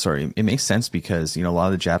 it makes sense because, you know, a lot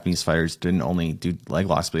of the Japanese fighters didn't only do leg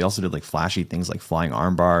locks, but they also did like flashy things like flying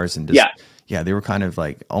arm bars and just, they were kind of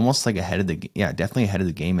like almost like definitely ahead of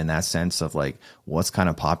the game in that sense of like what's kind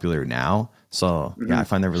of popular now. So I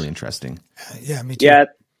find that really interesting. Yeah, me too.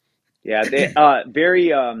 Yeah, they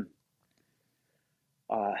very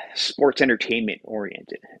sports entertainment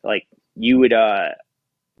oriented. Like, you would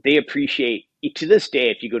they appreciate, to this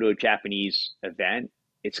day, if you go to a Japanese event,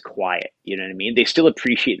 it's quiet. You know what I mean? They still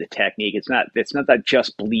appreciate the technique. It's not that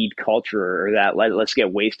just bleed culture, or that let's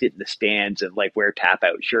get wasted in the stands and like wear tap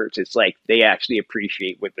out shirts. It's like they actually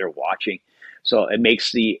appreciate what they're watching. So it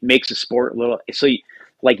makes the sport a little, so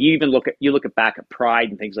like you look at back at Pride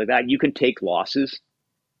and things like that. You can take losses,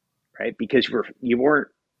 right? Because you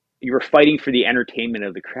were fighting for the entertainment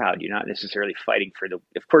of the crowd. You're not necessarily fighting for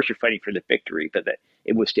of course you're fighting for the victory, but that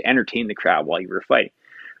it was to entertain the crowd while you were fighting.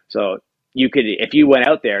 So you could, if you went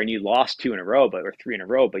out there and you lost 2 in a row, or 3 in a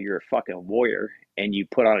row, but you're a fucking warrior and you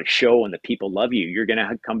put on a show and the people love you, you're going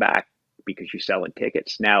to come back because you're selling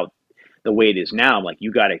tickets. Now, the way it is now, I'm like,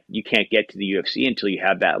 you can't get to the UFC until you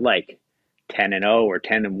have that like 10-0 or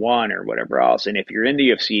 10-1 or whatever else. And if you're in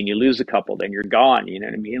the UFC and you lose a couple, then you're gone. You know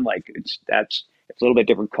what I mean? Like, it's a little bit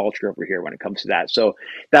different culture over here when it comes to that. So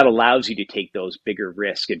that allows you to take those bigger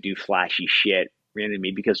risks and do flashy shit. You know what I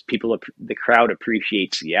mean? Because the crowd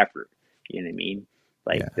appreciates the effort. You know what I mean?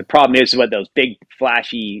 Like, the problem is with those big,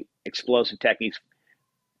 flashy, explosive techniques,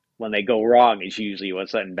 when they go wrong, is usually when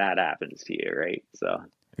something bad happens to you, right? So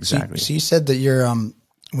exactly. So you said that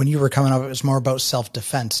when you were coming up, it was more about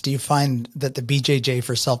self-defense. Do you find that the BJJ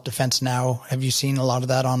for self-defense now, have you seen a lot of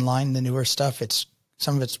that online, the newer stuff?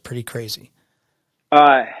 Some of it's pretty crazy.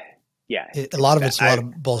 Yeah. A lot of it's a lot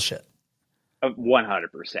of bullshit.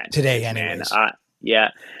 100%. Today, anyways.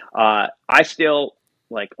 I still,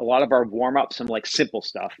 like, a lot of our warm-ups, some like simple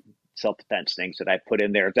stuff, self-defense things that I put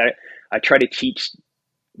in there that I try to teach.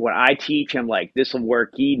 When I teach, I'm like, this will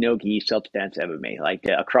work, gi, no gi, self-defense, MMA, like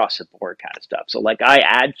across the board kind of stuff. So like, I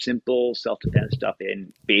add simple self-defense stuff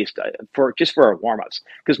in based for our warm-ups,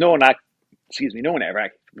 because no one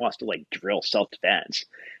ever wants to like drill self-defense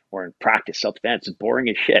or practice self-defense. It's boring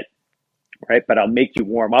as shit, right? But I'll make you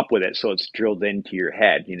warm up with it so it's drilled into your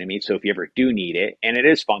head. You know what I mean? So if you ever do need it, and it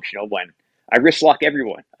is functional, when I wrist lock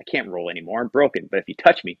everyone, I can't roll anymore, I'm broken. But if you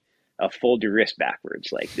touch me, I'll fold your wrist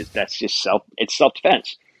backwards. Like, that's just it's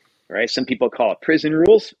self-defense, right? Some people call it prison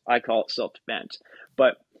rules. I call it self-defense.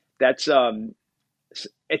 But that's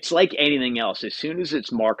it's like anything else. As soon as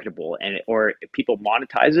it's marketable or if people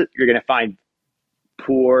monetize it, you're going to find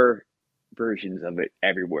poor versions of it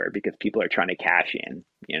everywhere because people are trying to cash in.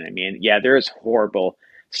 You know what I mean? Yeah, there's horrible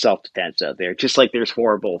self-defense out there, just like there's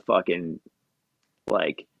horrible fucking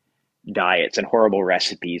like diets and horrible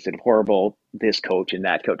recipes and horrible this coach and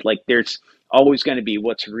that coach. Like, there's always going to be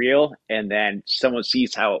what's real, and then someone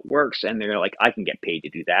sees how it works and they're like, I can get paid to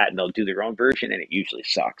do that, and they'll do their own version, and it usually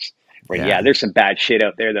sucks. But yeah, there's some bad shit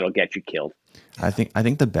out there that'll get you killed. I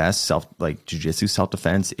think the best jiu-jitsu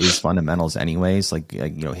self-defense is fundamentals anyways, like you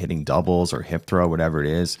know, hitting doubles or hip throw, whatever it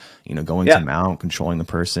is, you know, going to mount, controlling the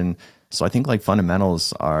person. So I think like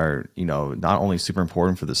fundamentals are, not only super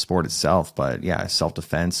important for the sport itself, but yeah,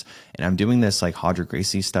 self-defense. And I'm doing this like Hodger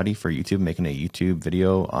Gracie study for YouTube, making a YouTube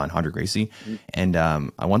video on Hodger Gracie. And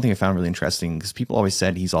one thing I found really interesting, because people always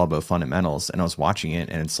said he's all about fundamentals, and I was watching it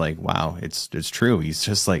and it's like, wow, it's true. He's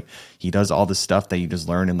just like, he does all this stuff that you just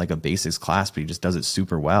learn in like a basics class, but he just does it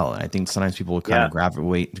super well. And I think sometimes people kind of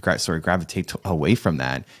gravitate away from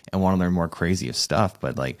that and want to learn more crazy of stuff.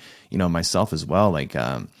 But like, myself as well, like,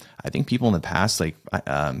 I think people in the past, like,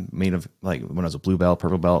 made of like when I was a blue belt,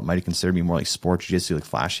 purple belt, might have considered me more like sport jiu-jitsu, like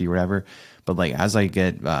flashy or whatever. But like, as I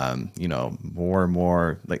get, more and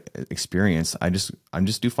more like experience, I just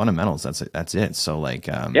do fundamentals. That's it. So like,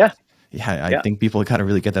 I think people gotta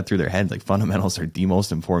really get that through their head. Like, fundamentals are the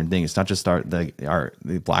most important thing. It's not just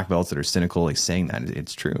the black belts that are cynical, like saying that.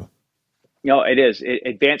 It's true. No, it is.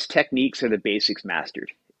 Advanced techniques are the basics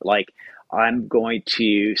mastered. Like, I'm going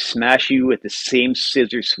to smash you with the same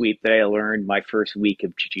scissor sweep that I learned my first week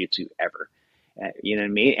of jiu-jitsu ever. You know what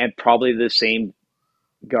I mean? And probably the same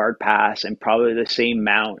guard pass and probably the same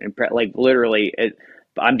mount. And like, literally,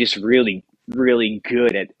 I'm just really, really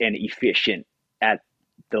good at and efficient at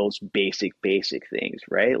those basic things,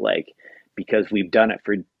 right? Like, because we've done it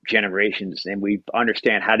for generations and we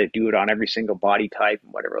understand how to do it on every single body type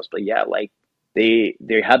and whatever else. But yeah, like, they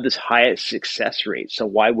have this highest success rate. So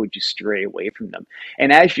why would you stray away from them?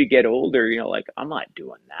 And as you get older, like, I'm not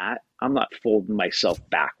doing that. I'm not folding myself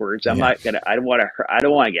backwards. I don't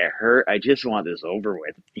want to get hurt. I just want this over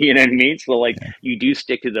with. You know what I mean? So like, you do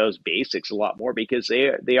stick to those basics a lot more because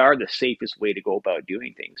they are the safest way to go about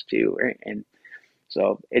doing things too. Right. And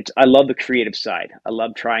so I love the creative side. I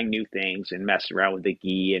love trying new things and messing around with the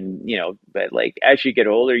gi and, but like, as you get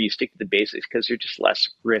older, you stick to the basics because there's just less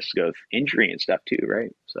risk of injury and stuff too.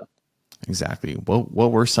 Right. So. Exactly.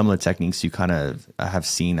 What were some of the techniques you kind of have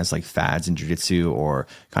seen as like fads in jiu-jitsu or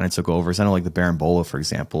kind of took over? So I know like the Berimbolo, for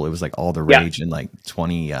example, it was like all the rage in like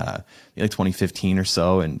 2015 or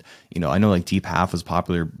so. And, I know like deep half was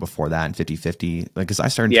popular before that in 50-50, like, cause I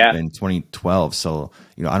started in 2012. So,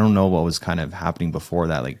 I don't know what was kind of happening before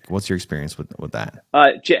that. Like, what's your experience with that?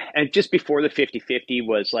 And just before the 50-50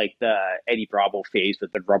 was like the Eddie Bravo phase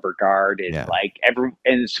with the rubber guard and like and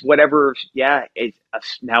it's whatever. Yeah.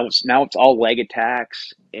 Now it's all leg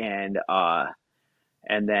attacks and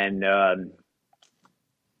then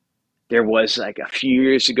there was like a few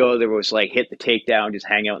years ago, there was like hit the takedown, just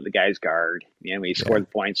hang out in the guy's guard. When you score the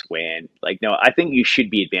points, win. Like, no, I think you should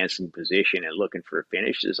be advancing position and looking for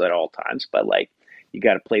finishes at all times, but like, you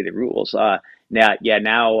got to play the rules. Now,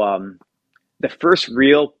 the first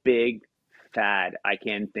real big fad I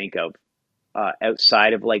can think of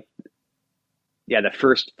outside of like, the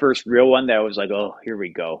first real one that was like, oh, here we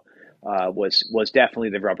go, was definitely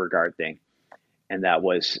the rubber guard thing. And that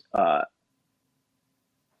was,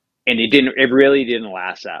 and it really didn't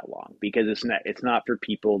last that long because it's not for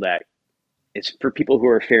people it's for people who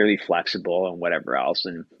are fairly flexible and whatever else.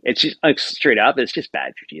 And it's just like, straight up, it's just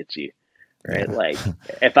bad jiu-jitsu, right? Yeah. Like,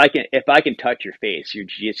 if I can touch your face, your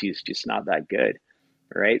jiu-jitsu is just not that good,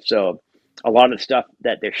 right? So a lot of the stuff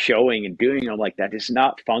that they're showing and doing, I'm like, that is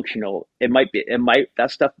not functional.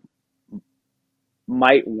 That stuff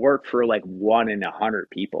might work for like 1 in 100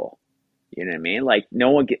 people. You know what I mean? Like,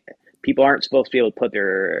 people aren't supposed to be able to put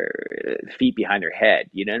their feet behind their head.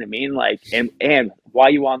 You know what I mean? Like, and why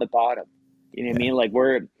you on the bottom? You know what I mean? Like,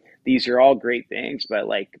 these are all great things, but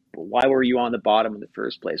like, why were you on the bottom in the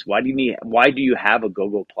first place? Why do you have a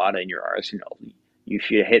go-go plata in your arsenal? You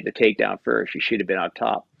should have hit the takedown first. You should have been on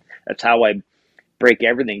top. That's how I break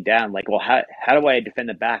everything down. Like, well, how do I defend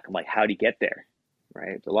the back? I'm like, how do you get there?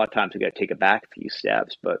 Right. A lot of times we got to take it back a few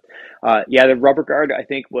steps, but the rubber guard, I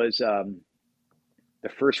think, was the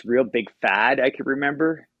first real big fad I could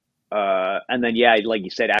remember. And then, like you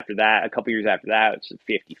said, after that, a couple years after that, it's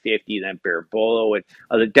 50-50, then Berimbolo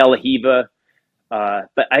and the De La Riva.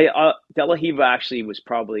 But De La Riva actually was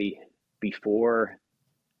probably before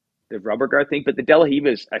the rubber guard thing, but the De La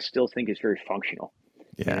Riva I still think is very functional.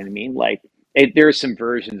 Yeah. You know what I mean? Like, there's some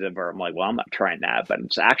versions of it. I'm like, well, I'm not trying that, but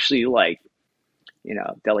it's actually like, De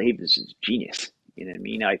La Riva is genius. You know what I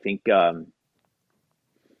mean? I think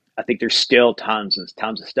there's still tons and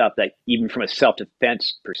tons of stuff that, even from a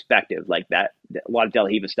self-defense perspective, like that, a lot of De La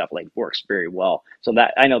Riva stuff like works very well. So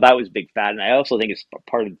that, I know that was a big fad, and I also think it's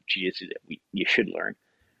part of jiu-jitsu that you should learn,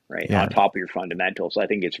 right? Yeah. On top of your fundamentals. So I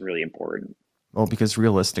think it's really important. Well, because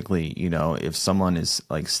realistically, you know, if someone is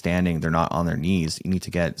like standing, they're not on their knees, you need to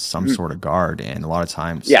get some Mhm. sort of guard. And a lot of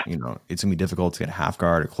times, Yeah. you know, it's gonna be difficult to get a half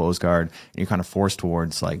guard or close guard, and you're kind of forced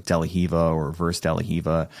towards like Delahiva or reverse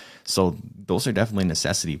Delahiva. So those are definitely a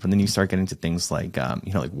necessity. But then you start getting to things like,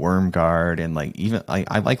 you know, like worm guard, and like even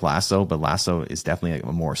I like lasso, but lasso is definitely like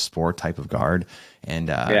a more sport type of guard. And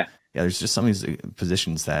Yeah. yeah, there's just some of these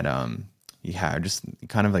positions that yeah, are just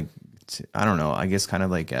kind of like, I don't know, I guess kind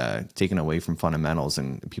of like taken away from fundamentals,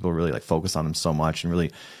 and people really like focus on them so much and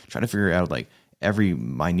really try to figure out like every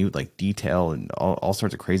minute like detail and all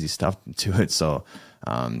sorts of crazy stuff to it. So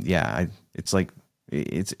yeah, it's like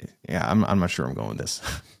it's yeah, I'm not sure I'm going with this.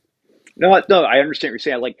 No, no, I understand what you're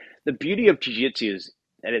saying. Like the beauty of jiu-jitsu is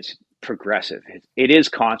that it's progressive. It is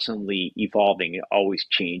constantly evolving and always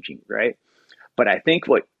changing, right? But I think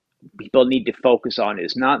what people need to focus on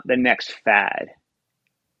is not the next fad.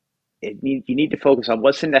 You need to focus on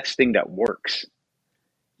what's the next thing that works.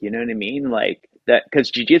 You know what I mean? Like that, because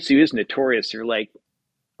jiu-jitsu is notorious. They're like,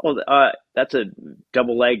 oh, that's a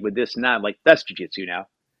double leg with this and that. Like that's jiu-jitsu now.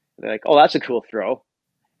 They're like, oh, that's a cool throw,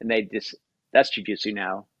 and that's jiu-jitsu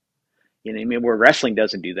now. You know what I mean? Where wrestling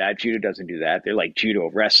doesn't do that, judo doesn't do that. They're like judo,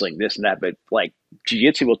 wrestling, this and that. But like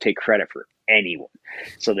jiu-jitsu will take credit for anyone,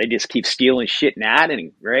 so they just keep stealing shit and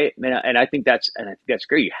adding, right? And I think that's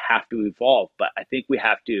great. You have to evolve, but I think we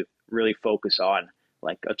have to really focus on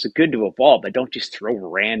like it's good to evolve, but don't just throw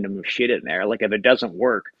random shit in there. Like if it doesn't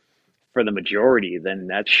work for the majority, then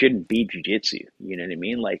that shouldn't be jiu-jitsu. You know what I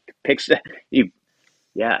mean? Like picks you,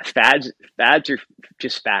 yeah, fads are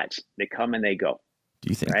just fads. They come and they go. Do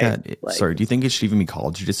you think Right? that Like, sorry, do you think it should even be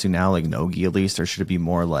called jiu-jitsu now, like no-gi at least, or should it be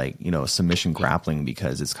more like, you know, submission grappling,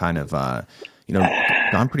 because it's kind of you know,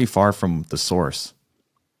 gone pretty far from the source?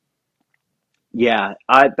 yeah,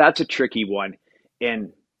 that's a tricky one,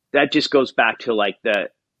 and that just goes back to like the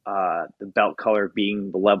belt color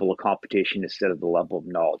being the level of competition instead of the level of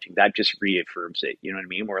knowledge. That just reaffirms it. You know what I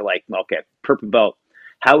mean? We're like, okay, purple belt.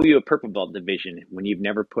 How are you a purple belt division when you've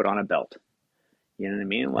never put on a belt? You know what I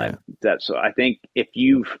mean? Like Yeah. that. So I think if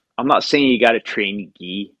I'm not saying you got to train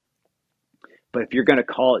gi, but if you're going to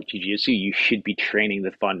call it jiu-jitsu, you should be training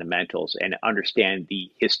the fundamentals and understand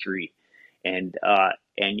the history, and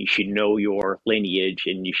you should know your lineage,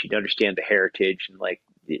 and you should understand the heritage, and like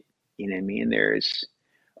you know what I mean. There's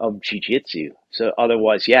of jiu-jitsu. So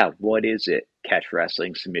otherwise, yeah, what is it? Catch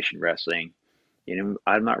wrestling, submission wrestling. You know,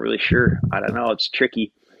 I'm not really sure. I don't know. It's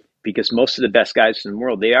tricky because most of the best guys in the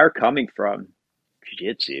world, they are coming from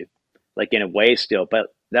jiu-jitsu, like in a way still, but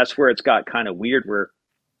that's where it's got kind of weird where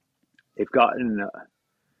they've gotten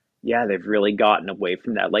yeah, they've really gotten away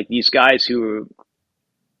from that. Like these guys who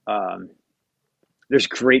um there's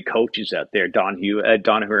great coaches out there,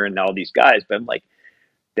 Danaher and all these guys, but I'm like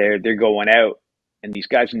they're going out, and these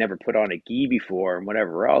guys never put on a gi before and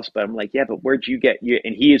whatever else, but I'm like, yeah, but where'd you get you?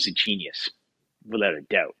 And he is a genius without a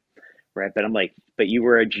doubt, right? But I'm like, but you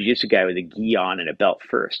were a jiu-jitsu guy with a gi on and a belt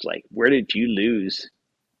first. Like where did you lose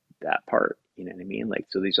that part? You know what I mean? Like,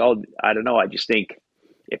 so these all, I don't know. I just think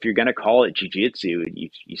if you're going to call it jiu-jitsu,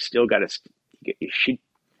 you still got to, you should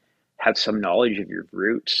have some knowledge of your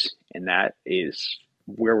roots. And that is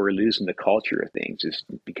where we're losing the culture of things, is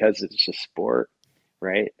because it's a sport,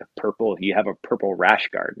 right? You have a purple rash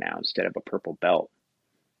guard now instead of a purple belt.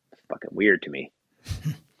 It's fucking weird to me.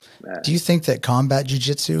 Do you think that combat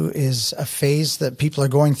jiu-jitsu is a phase that people are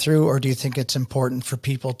going through, or do you think it's important for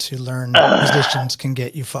people to learn positions can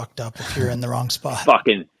get you fucked up if you're in the wrong spot?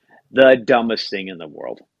 Fucking the dumbest thing in the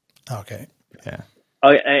world. Okay. Yeah.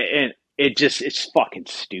 And it's fucking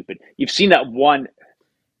stupid. You've seen that one,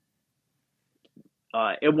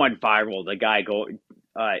 it went viral. The guy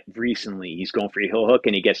recently, he's going for a heel hook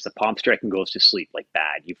and he gets the palm strike and goes to sleep like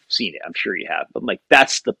bad. You've seen it. I'm sure you have. But like,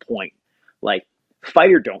 that's the point. Like,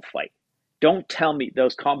 fight or don't fight. Don't tell me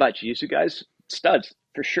those combat jiu-jitsu guys, studs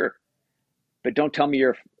for sure. But don't tell me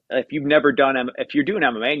if you've never done, if you're doing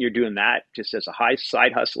MMA and you're doing that just as a high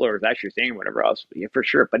side hustle, or if that's your thing or whatever else, yeah, for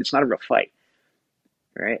sure. But it's not a real fight,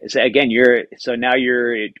 right? So again, now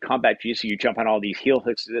you're at combat jiu-jitsu, you jump on all these heel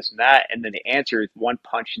hooks, this and that, and then the answer is one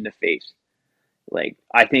punch in the face. Like,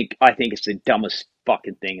 I think it's the dumbest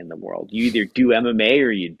fucking thing in the world. You either do MMA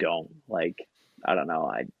or you don't. Like, I don't know.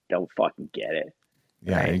 I don't fucking get it.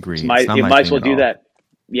 Yeah, Right? I agree. You It's not my might as thing well at do all. that.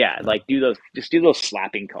 Yeah, like just do those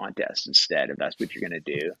slapping contests instead if that's what you're gonna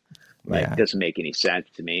do. Like, Yeah. it doesn't make any sense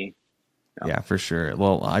to me. Yeah, for sure.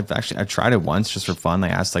 Well, I tried it once just for fun. I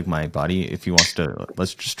asked like my buddy if he wants to,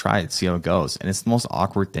 let's just try it, see how it goes. And it's the most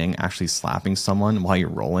awkward thing actually slapping someone while you're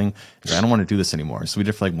rolling. He's like, I don't want to do this anymore. So we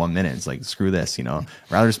did it for like 1 minute. It's like, screw this,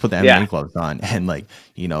 rather just put the MMA gloves on and like,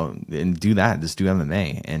 and do that. Just do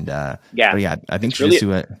MMA. And but yeah, I think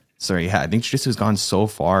Jiu-Jitsu, I think Jiu-Jitsu has gone so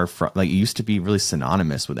far from, like, it used to be really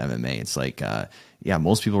synonymous with MMA. It's like,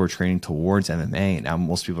 most people were training towards MMA and now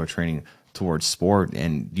most people are training towards sport.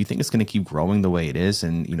 And do you think it's going to keep growing the way it is?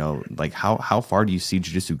 And, like how far do you see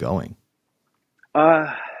Jiu-Jitsu going?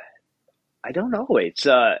 I don't know. It's,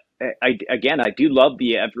 I do love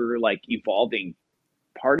the ever like evolving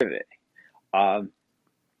part of it.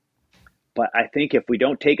 But I think if we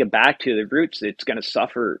don't take it back to the roots, it's going to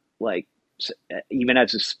suffer, like, even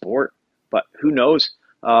as a sport. But who knows?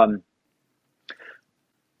 People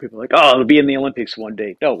are like, oh, it'll be in the Olympics one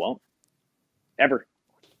day. No, it won't. Ever.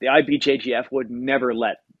 The IBJJF would never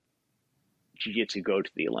let Jiu-Jitsu go to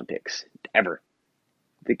the Olympics, ever.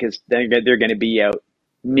 Because they're going to be out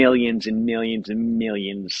millions and millions and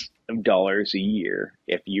millions of dollars a year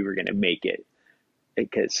if you were going to make it.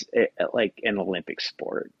 Because, like, an Olympic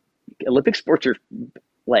sport. Olympic sports are,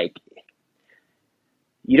 like,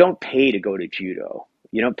 you don't pay to go to judo.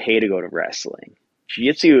 You don't pay to go to wrestling.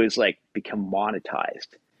 Jiu-Jitsu is, like, become monetized,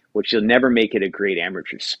 which will never make it a great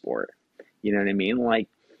amateur sport. You know what I mean? Like,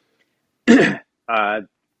 and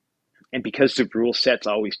because the rule set's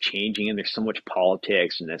always changing and there's so much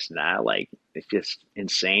politics and this and that, like, it's just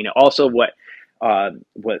insane. Also, so I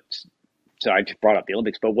just brought up the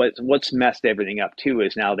Olympics, but what's messed everything up too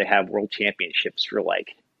is now they have world championships for like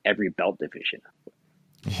every belt division.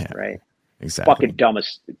 Yeah, right. Exactly. Fucking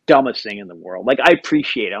dumbest thing in the world. Like, I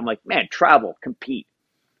appreciate it. I'm like, man, travel, compete,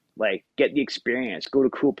 like, get the experience, go to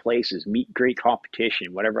cool places, meet great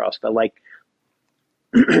competition, whatever else. But like,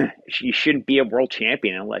 you shouldn't be a world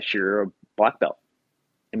champion unless you're a black belt,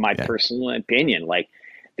 in my personal opinion. Like,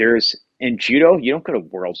 in judo, you don't go to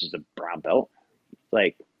worlds as a brown belt.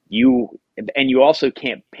 Like, you also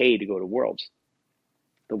can't pay to go to worlds.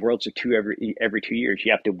 The worlds are every 2 years.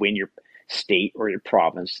 You have to win your state or your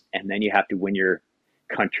province, and then you have to win your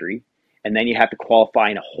country, and then you have to qualify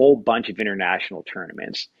in a whole bunch of international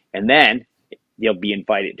tournaments, and then you'll be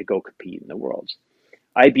invited to go compete in the worlds.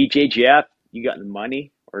 IBJJF, you got the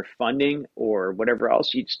money or funding or whatever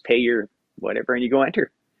else, you just pay your whatever and you go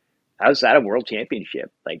enter. How's that a world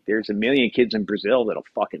championship? Like, there's a million kids in Brazil that'll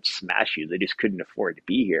fucking smash you. They just couldn't afford to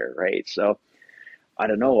be here, right? So I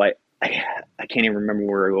don't know. I can't even remember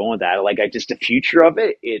where we're going with that. Like, the future of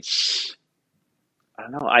it, I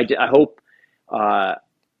don't know. I hope, I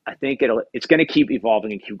think it's going to keep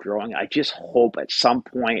evolving and keep growing. I just hope at some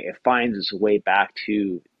point it finds its way back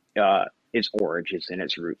to its origins and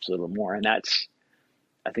its roots a little more. And I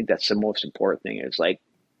think that's the most important thing, is like,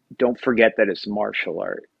 don't forget that it's martial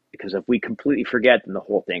art, because if we completely forget, then the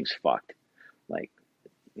whole thing's fucked. Like,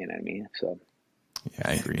 you know what I mean? So. Yeah,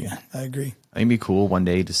 I agree. I agree. I think it'd be cool one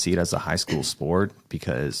day to see it as a high school sport,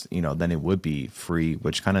 because, then it would be free,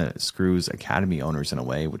 which kind of screws academy owners in a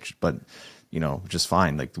way, which is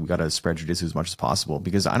fine. Like, we got to spread jiu-jitsu as much as possible,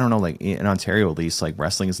 because I don't know, like in Ontario, at least, like,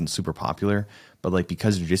 wrestling isn't super popular, but like,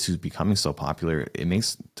 because jiu-jitsu is becoming so popular, it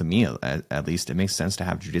makes, to me at least, it makes sense to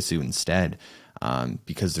have jiu-jitsu instead,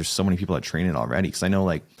 because there's so many people that train it already. Because I know,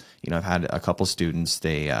 like, I've had a couple students,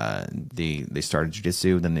 they started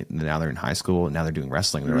jiu-jitsu, then now they're in high school, and now they're doing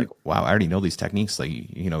wrestling. They're like, wow, I already know these techniques. Like,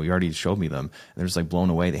 you already showed me them. And they're just like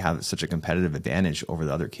blown away. They have such a competitive advantage over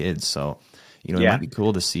the other kids. So, it might be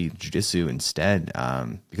cool to see jiu-jitsu instead,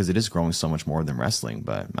 because it is growing so much more than wrestling,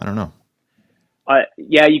 but I don't know.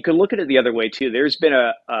 Yeah, you could look at it the other way too. There's been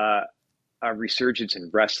a resurgence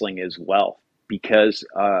in wrestling as well, because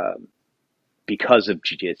of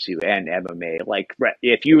jiu-jitsu and MMA. Like,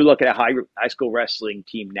 if you look at a high school wrestling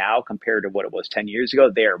team now compared to what it was 10 years ago,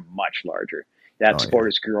 they're much larger. That sport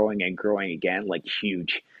is growing and growing again, like,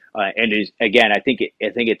 huge. And again, I think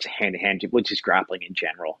it's hand in hand, which is grappling in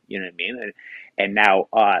general. You know what I mean? And now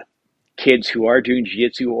kids who are doing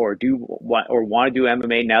jiu-jitsu or want to do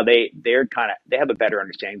MMA now, they have a better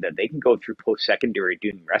understanding that they can go through post-secondary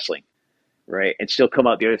doing wrestling, right, and still come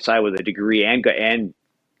out the other side with a degree and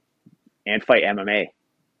fight MMA.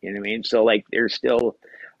 You know what I mean? So, like, there's still,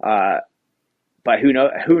 but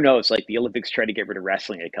who knows? Like, the Olympics tried to get rid of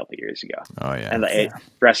wrestling a couple of years ago. Oh yeah. And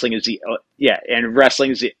wrestling is the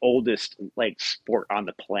oldest, like, sport on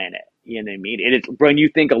the planet. You know what I mean? It is, when you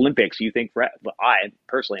think Olympics, you think, I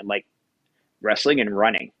personally am like, wrestling and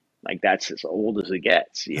running. Like, that's as old as it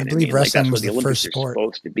gets. You know I believe what I mean? wrestling Like, that's was what the the Olympics first sport. are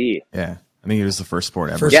supposed to be. Yeah. I think it was the first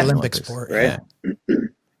sport ever. First Olympic sport. Right?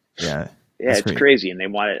 Yeah. Yeah, it's crazy. And they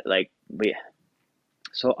want it, like,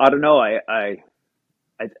 So I don't know. I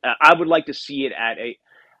would like to see it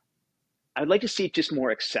I'd like to see it just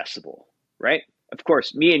more accessible, right? Of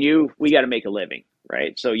course, me and you, we got to make a living,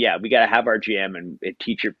 right? So yeah, we got to have our gym and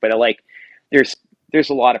teacher, but I like, there's, there's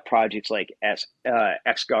a lot of projects like X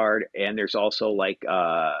Guard, and there's also like,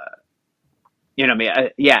 I mean,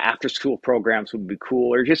 yeah, after school programs would be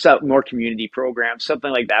cool, or just more community programs,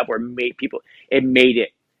 something like that, where it made it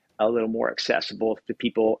a little more accessible to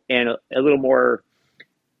people and a little more,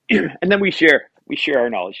 and then we share our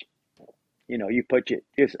knowledge. You put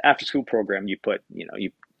this after school program, you put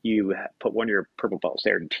one of your purple belts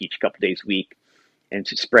there to teach a couple days a week and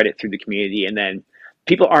to spread it through the community. And then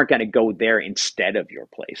people aren't going to go there instead of your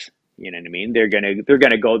place. You know what I mean? They're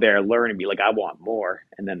gonna go there, learn, and be like, I want more,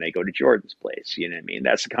 and then they go to Jordan's place. You know what I mean?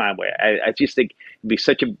 That's the kind of way. I just think it's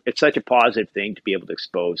such a positive thing to be able to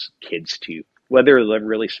expose kids to, whether they're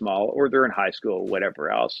really small or they're in high school or whatever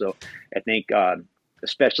else. So I think,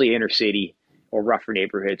 especially inner city or rougher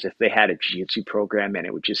neighborhoods, if they had a jiu-jitsu program, and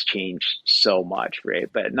it would just change so much, right?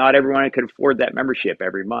 But not everyone could afford that membership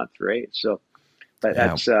every month, right? So, but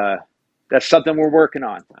Yeah. that's something we're working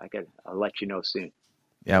on. I'll let you know soon.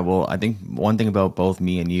 Yeah, well, I think one thing about both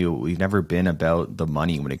me and you, we've never been about the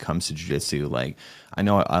money when it comes to jiu-jitsu. Like, I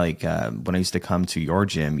know, when I used to come to your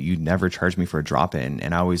gym, you never charged me for a drop-in,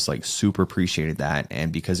 and I always like super appreciated that.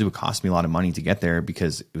 And because it would cost me a lot of money to get there,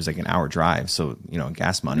 because it was like an hour drive, so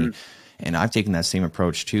gas money. Mm-hmm. And I've taken that same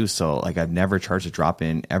approach too. So like, I've never charged a drop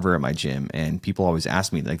in ever at my gym. And people always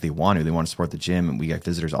ask me, like, they want to support the gym, and we get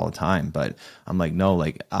visitors all the time. But I'm like, no,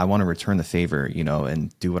 like, I want to return the favor,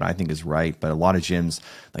 and do what I think is right. But a lot of gyms,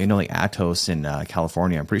 like Atos in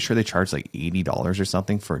California, I'm pretty sure they charge like $80 or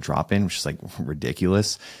something for a drop in, which is like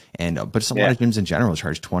ridiculous. And, but just a lot of gyms in general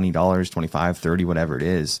charge $20, $25, $30, whatever it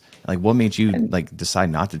is. Like, what made you like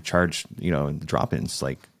decide not to charge, the drop ins?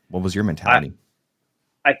 Like, what was your mentality?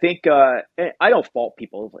 I think I don't fault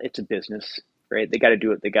people. It's a business, right? They got to do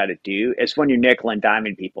what they got to do. It's when you're nickel and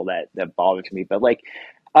diamond people that bothers me. But like,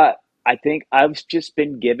 I think I've just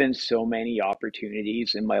been given so many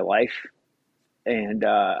opportunities in my life, and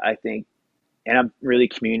I think, and I'm really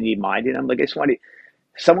community minded. I'm like,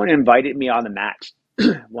 someone invited me on the mats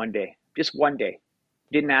one day, just one day,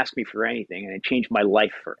 didn't ask me for anything, and it changed my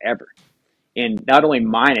life forever. And not only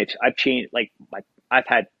mine, I've changed, like, I've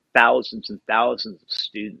had thousands and thousands of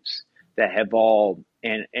students that have all,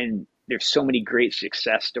 and there's so many great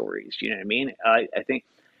success stories. You know what I mean? I think,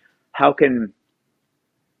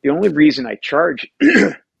 the only reason I charge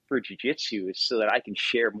for jiu-jitsu is so that I can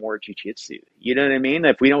share more jiu-jitsu. You know what I mean?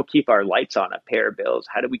 If we don't keep our lights on, a pair of bills,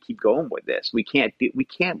 how do we keep going with this? We can't do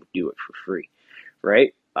it for free,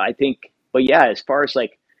 right? I think, but yeah, as far as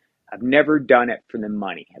like, I've never done it for the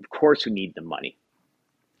money. Of course we need the money,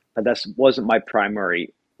 but that wasn't my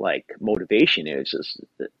primary like motivation. It was just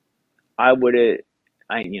that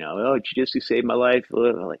jiu-jitsu saved my life.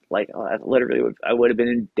 I literally I would have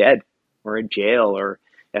been dead or in jail, or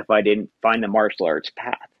if I didn't find the martial arts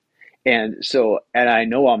path. And so, and I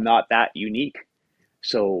know I'm not that unique.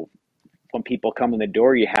 So when people come in the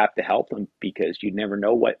door, you have to help them, because you never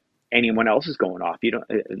know what anyone else is going off. You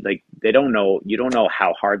don't know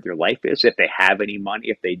how hard their life is, if they have any money,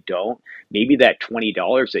 if they don't. Maybe that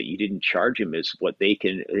 $20 that you didn't charge them is what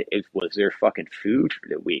was their fucking food for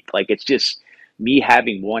the week. Like, it's just me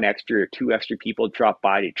having one extra or two extra people drop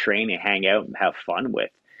by to train and hang out and have fun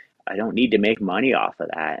with. I don't need to make money off of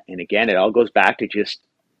that. And again, it all goes back to just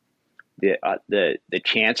the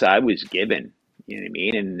chance I was given. You know what I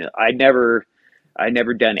mean? And I never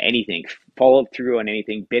done anything, followed through on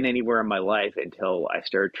anything, been anywhere in my life until I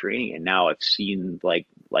started training. And now I've seen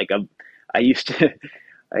I used to,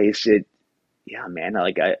 yeah, man,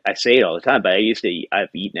 like I say it all the time, but I've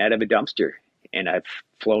eaten out of a dumpster, and I've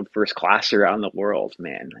flown first class around the world,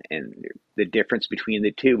 man. And the difference between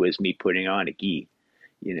the two is me putting on a gi.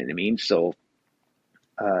 You know what I mean? So,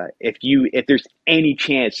 if there's any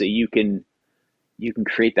chance that you can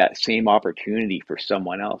create that same opportunity for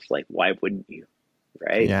someone else, like, why wouldn't you?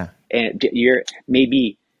 Right. Yeah. And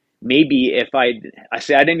maybe if I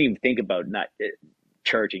didn't even think about not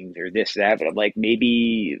charging or this, that, but I'm like,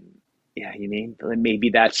 maybe, yeah, you mean,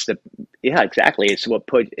 maybe that's exactly. It's what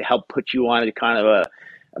helped put you on a kind of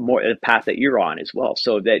a more path that you're on as well.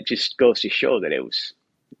 So that just goes to show that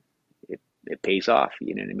it pays off.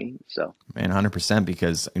 You know what I mean? So, man, 100%,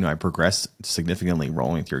 because, I progressed significantly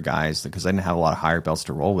rolling with your guys, because I didn't have a lot of higher belts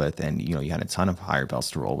to roll with. And, you had a ton of higher belts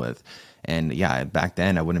to roll with. And yeah, back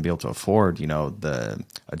then I wouldn't be able to afford, a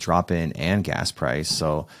drop in and gas price.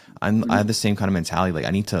 So I have the same kind of mentality. Like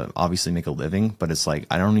I need to obviously make a living, but it's like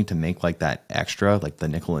I don't need to make like that extra, like the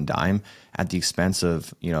nickel and dime at the expense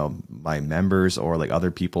of, you know, my members or like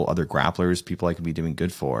other people, other grapplers, people I could be doing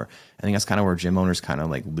good for. I think that's kind of where gym owners kind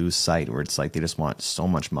of like lose sight, where it's like they just want so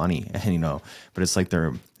much money, and you know, but it's like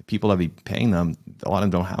they're people that be paying them, a lot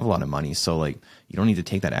of them don't have a lot of money, so like you don't need to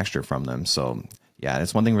take that extra from them. So yeah,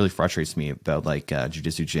 that's one thing really frustrates me about like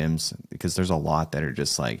jiu-jitsu gyms, because there's a lot that are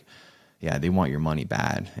just like, yeah, they want your money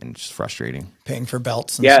bad, and it's just frustrating. Paying for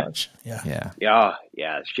belts and such. Yeah.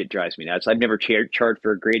 Shit drives me nuts. I've never charged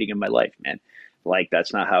for a grading in my life, man. Like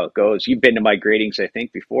that's not how it goes. You've been to my gradings, I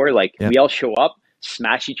think, before. Like we all show up,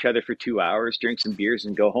 smash each other for 2 hours, drink some beers,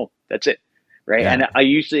 and go home. That's it, right? And I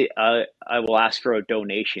usually I will ask for a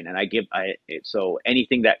donation, and so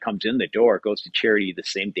anything that comes in the door goes to charity the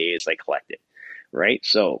same day as I collect it, right?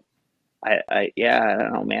 So. I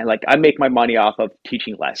don't know, man. Like I make my money off of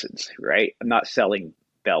teaching lessons, right? I'm not selling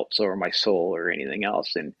belts or my soul or anything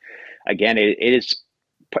else. And again,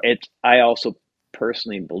 I also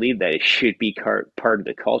personally believe that it should be part of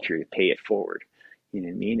the culture to pay it forward. You know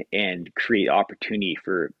what I mean? And create opportunity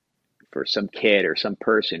for some kid or some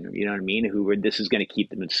person, you know what I mean, this is going to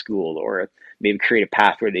keep them in school, or maybe create a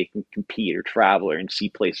path where they can compete or travel and see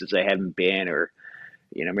places they haven't been, or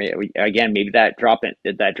you know, again, maybe that drop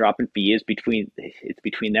in fee is between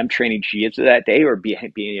them training jiu-jitsu that day or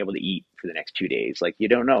being able to eat for the next 2 days. Like you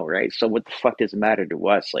don't know, right? So what the fuck does it matter to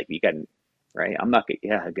us? Like you got, right? I'm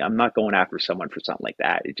not going after someone for something like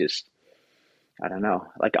that. It just, I don't know.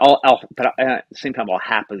 Like but at the same time, I'll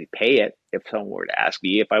happily pay it if someone were to ask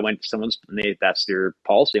me. If I went to someone's, that's their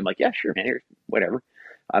policy, I'm like, yeah, sure, man, whatever.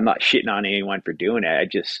 I'm not shitting on anyone for doing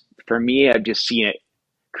it. For me, I've just seen it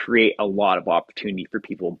create a lot of opportunity for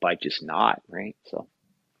people by just not, right? So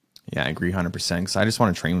yeah, I agree 100%, because I just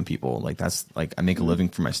want to train with people. Like that's like I make a living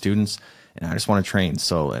for my students, and I just want to train.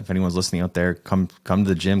 So if anyone's listening out there, come to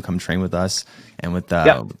the gym, come train with us. And with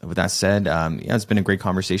that said, it's been a great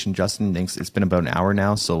conversation, Justin. Thanks. It's been about an hour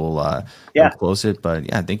now, so we'll close it. But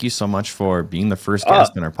yeah, thank you so much for being the first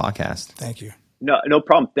guest on our podcast. Thank you. No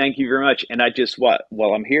problem. Thank you very much. And I just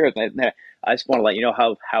while I'm here, I just want to let you know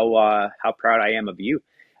how proud I am of you.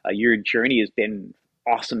 Your journey has been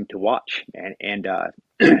awesome to watch, and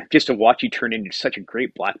just to watch you turn into such a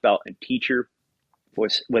great black belt and teacher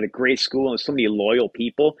with a great school and so many loyal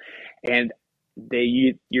people, and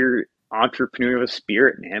your entrepreneurial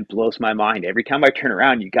spirit, man, blows my mind. Every time I turn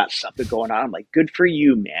around, you got something going on. I'm like, good for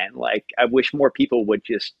you, man. Like I wish more people would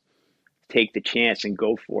just take the chance and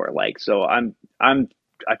go for it. Like, so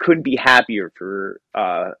I couldn't be happier for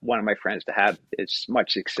one of my friends to have as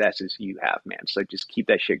much success as you have, man. So just keep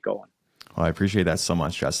that shit going. Well, I appreciate that so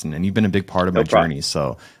much, Justin. And you've been a big part of my journey.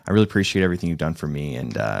 So I really appreciate everything you've done for me.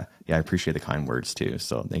 And I appreciate the kind words too.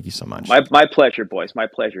 So thank you so much. My pleasure, boys. My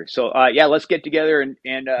pleasure. So let's get together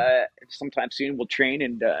and sometime soon we'll train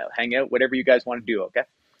and hang out, whatever you guys want to do. Okay.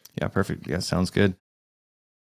 Yeah, perfect. Yeah, sounds good.